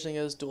no such thing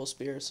as dual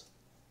spears.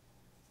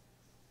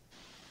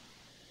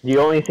 The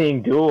only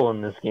thing dual in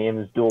this game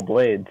is dual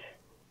blades.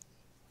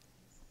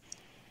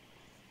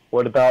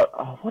 What about?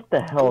 Oh, what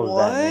the hell is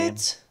that name?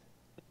 What?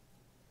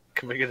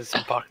 Can we get a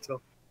Zanpakuto?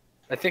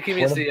 I think he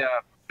means What the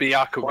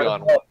What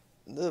Byakugan. about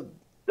The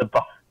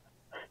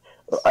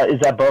is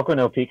that Boku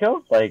no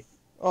Pico? Like,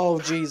 Oh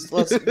jeez,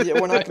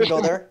 we're not gonna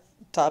go there.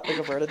 Topic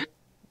averted.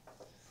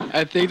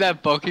 I think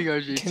that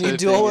Bokugo Can you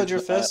duel with your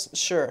fists?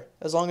 Sure.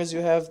 As long as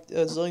you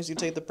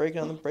take the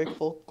Breaking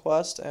Unbreakable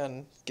quest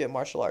and get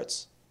martial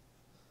arts.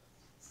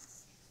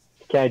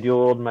 can I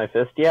dual wield my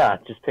fist? Yeah,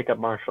 just pick up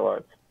martial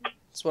arts.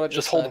 That's what I Just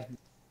just hold,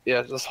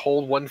 yeah, just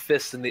hold one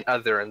fist in the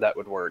other, and that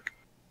would work.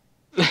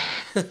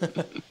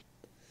 said.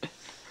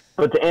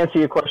 But to answer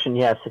your question,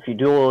 yes, if you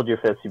dual wield your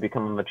fist, you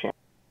become a champ.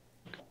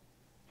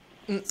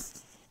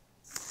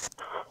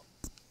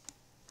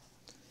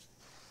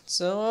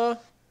 So,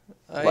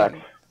 Flex.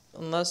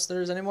 unless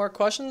there's any more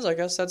questions, I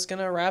guess that's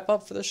gonna wrap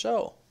up for the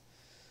show.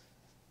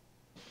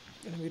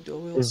 Gonna be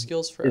dual wield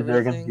skills for Is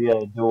there going everything. to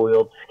be a dual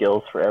wield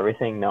skills for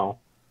everything? No.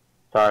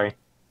 Sorry.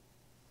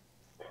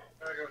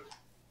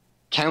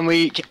 Can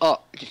we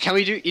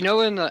do, you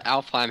know in the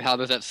Alfheim, how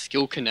there's that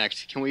skill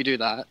connect? Can we do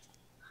that?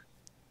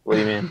 What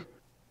do you mean?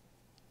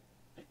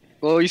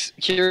 Well,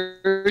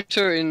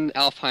 Kirito in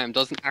Alfheim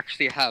doesn't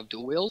actually have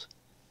dual wield,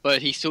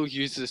 but he still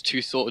uses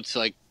two swords to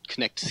like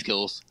connect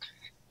skills.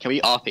 Can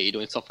we RP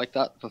doing stuff like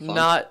that for fun?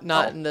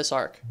 Not in this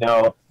arc.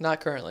 No. Not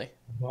currently.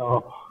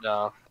 No.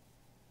 No.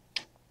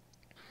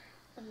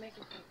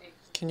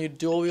 Can you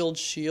dual wield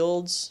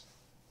shields?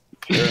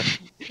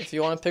 If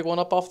you want to pick one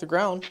up off the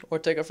ground or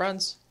take a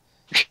friend's,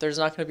 there's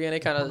not going to be any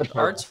kind of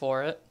arts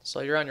for it, so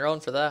you're on your own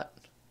for that.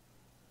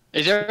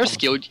 Is there a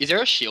skill? Is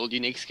there a shield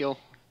unique skill?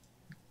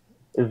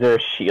 Is there a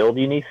shield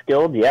unique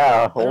skill?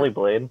 Yeah, Holy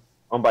Blade.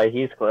 Owned by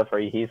Heathcliff. Are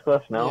you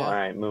Heathcliff? No? Yeah.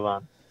 Alright, move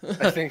on.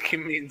 I think he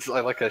means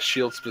like a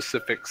shield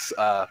specifics.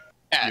 Yeah,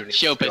 Unique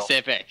shield skill.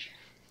 Pacific.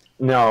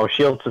 No,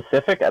 shield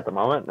specific at the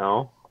moment,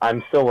 no.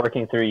 I'm still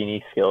working through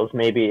unique skills.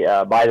 Maybe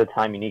by the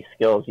time unique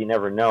skills, you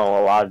never know,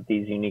 a lot of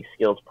these unique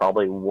skills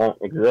probably won't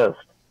exist.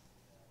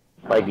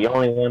 Like, the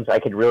only ones I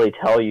could really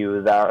tell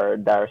you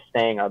that are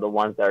staying are the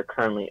ones that are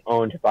currently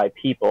owned by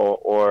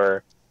people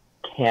or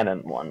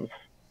canon ones.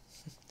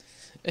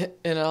 In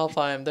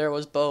Alfheim, there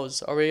was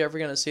bows. Are we ever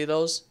going to see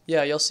those?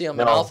 Yeah, you'll see them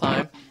in No.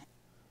 Alfheim.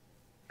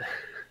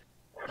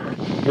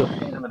 You'll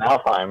see them in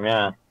Alfheim,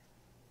 yeah.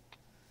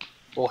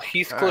 Well,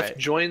 Heathcliff Alright.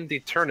 joined the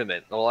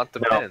tournament. A lot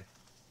depend.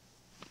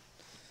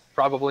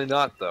 Probably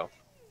not, though.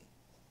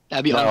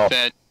 That'd be No.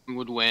 unfair. Who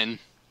would win?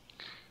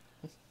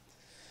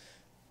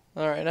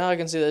 Alright, now I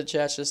can see the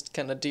chat's just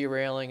kind of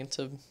derailing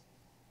into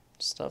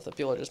stuff that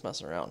people are just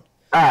messing around.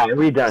 Alright,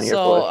 we done here,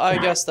 So boys. I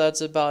guess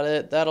that's about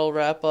it. That'll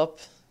wrap up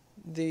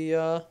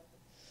the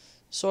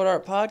Sword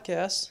Art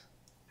podcast.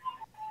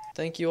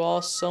 Thank you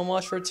all so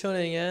much for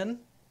tuning in.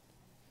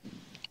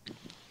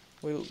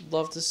 We'd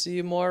love to see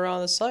you more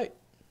around the site.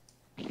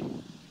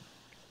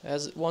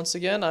 As once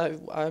again,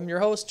 I'm your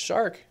host,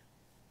 Shark.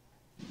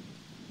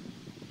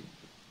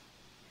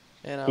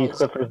 And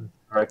Heathcliff is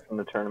direct from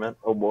the tournament.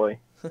 Oh boy.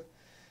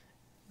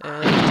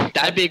 and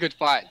That'd be a good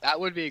fight. That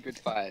would be a good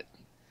fight.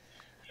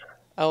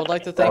 I would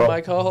like to thank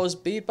my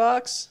co-host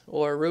Beatbox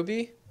or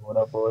Ruby What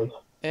up, boys?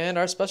 and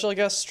our special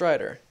guest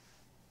Strider.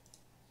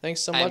 Thanks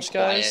so much,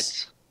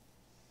 guys.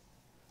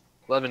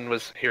 Lemon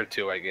was here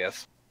too, I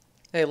guess.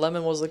 Hey,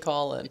 Lemon was the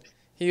call-in.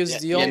 He was Yeah,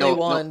 the yeah, only no,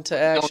 one to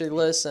actually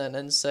listen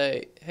and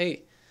say,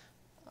 "Hey,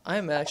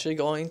 I'm actually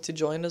going to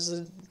join as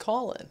a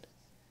call-in."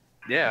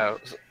 Yeah,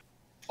 it was I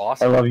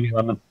awesome. love you,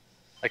 Lemon.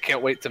 I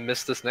can't wait to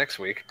miss this next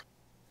week.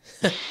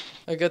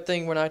 A good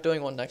thing we're not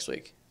doing one next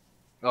week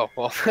Oh,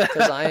 well.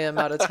 because I am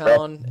out of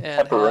town and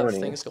have Pepperoni.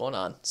 things going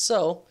on.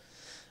 So,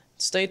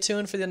 stay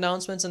tuned for the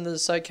announcements in the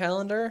site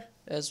calendar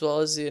as well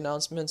as the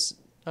announcements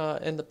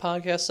in the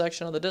podcast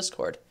section of the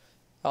Discord.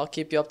 I'll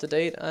keep you up to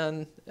date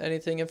on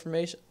anything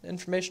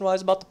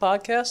information-wise about the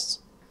podcasts,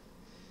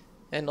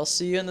 and I'll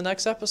see you in the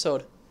next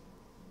episode.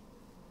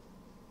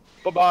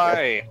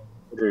 Bye-bye.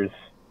 Cheers.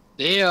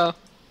 See ya.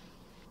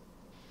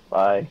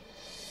 Bye.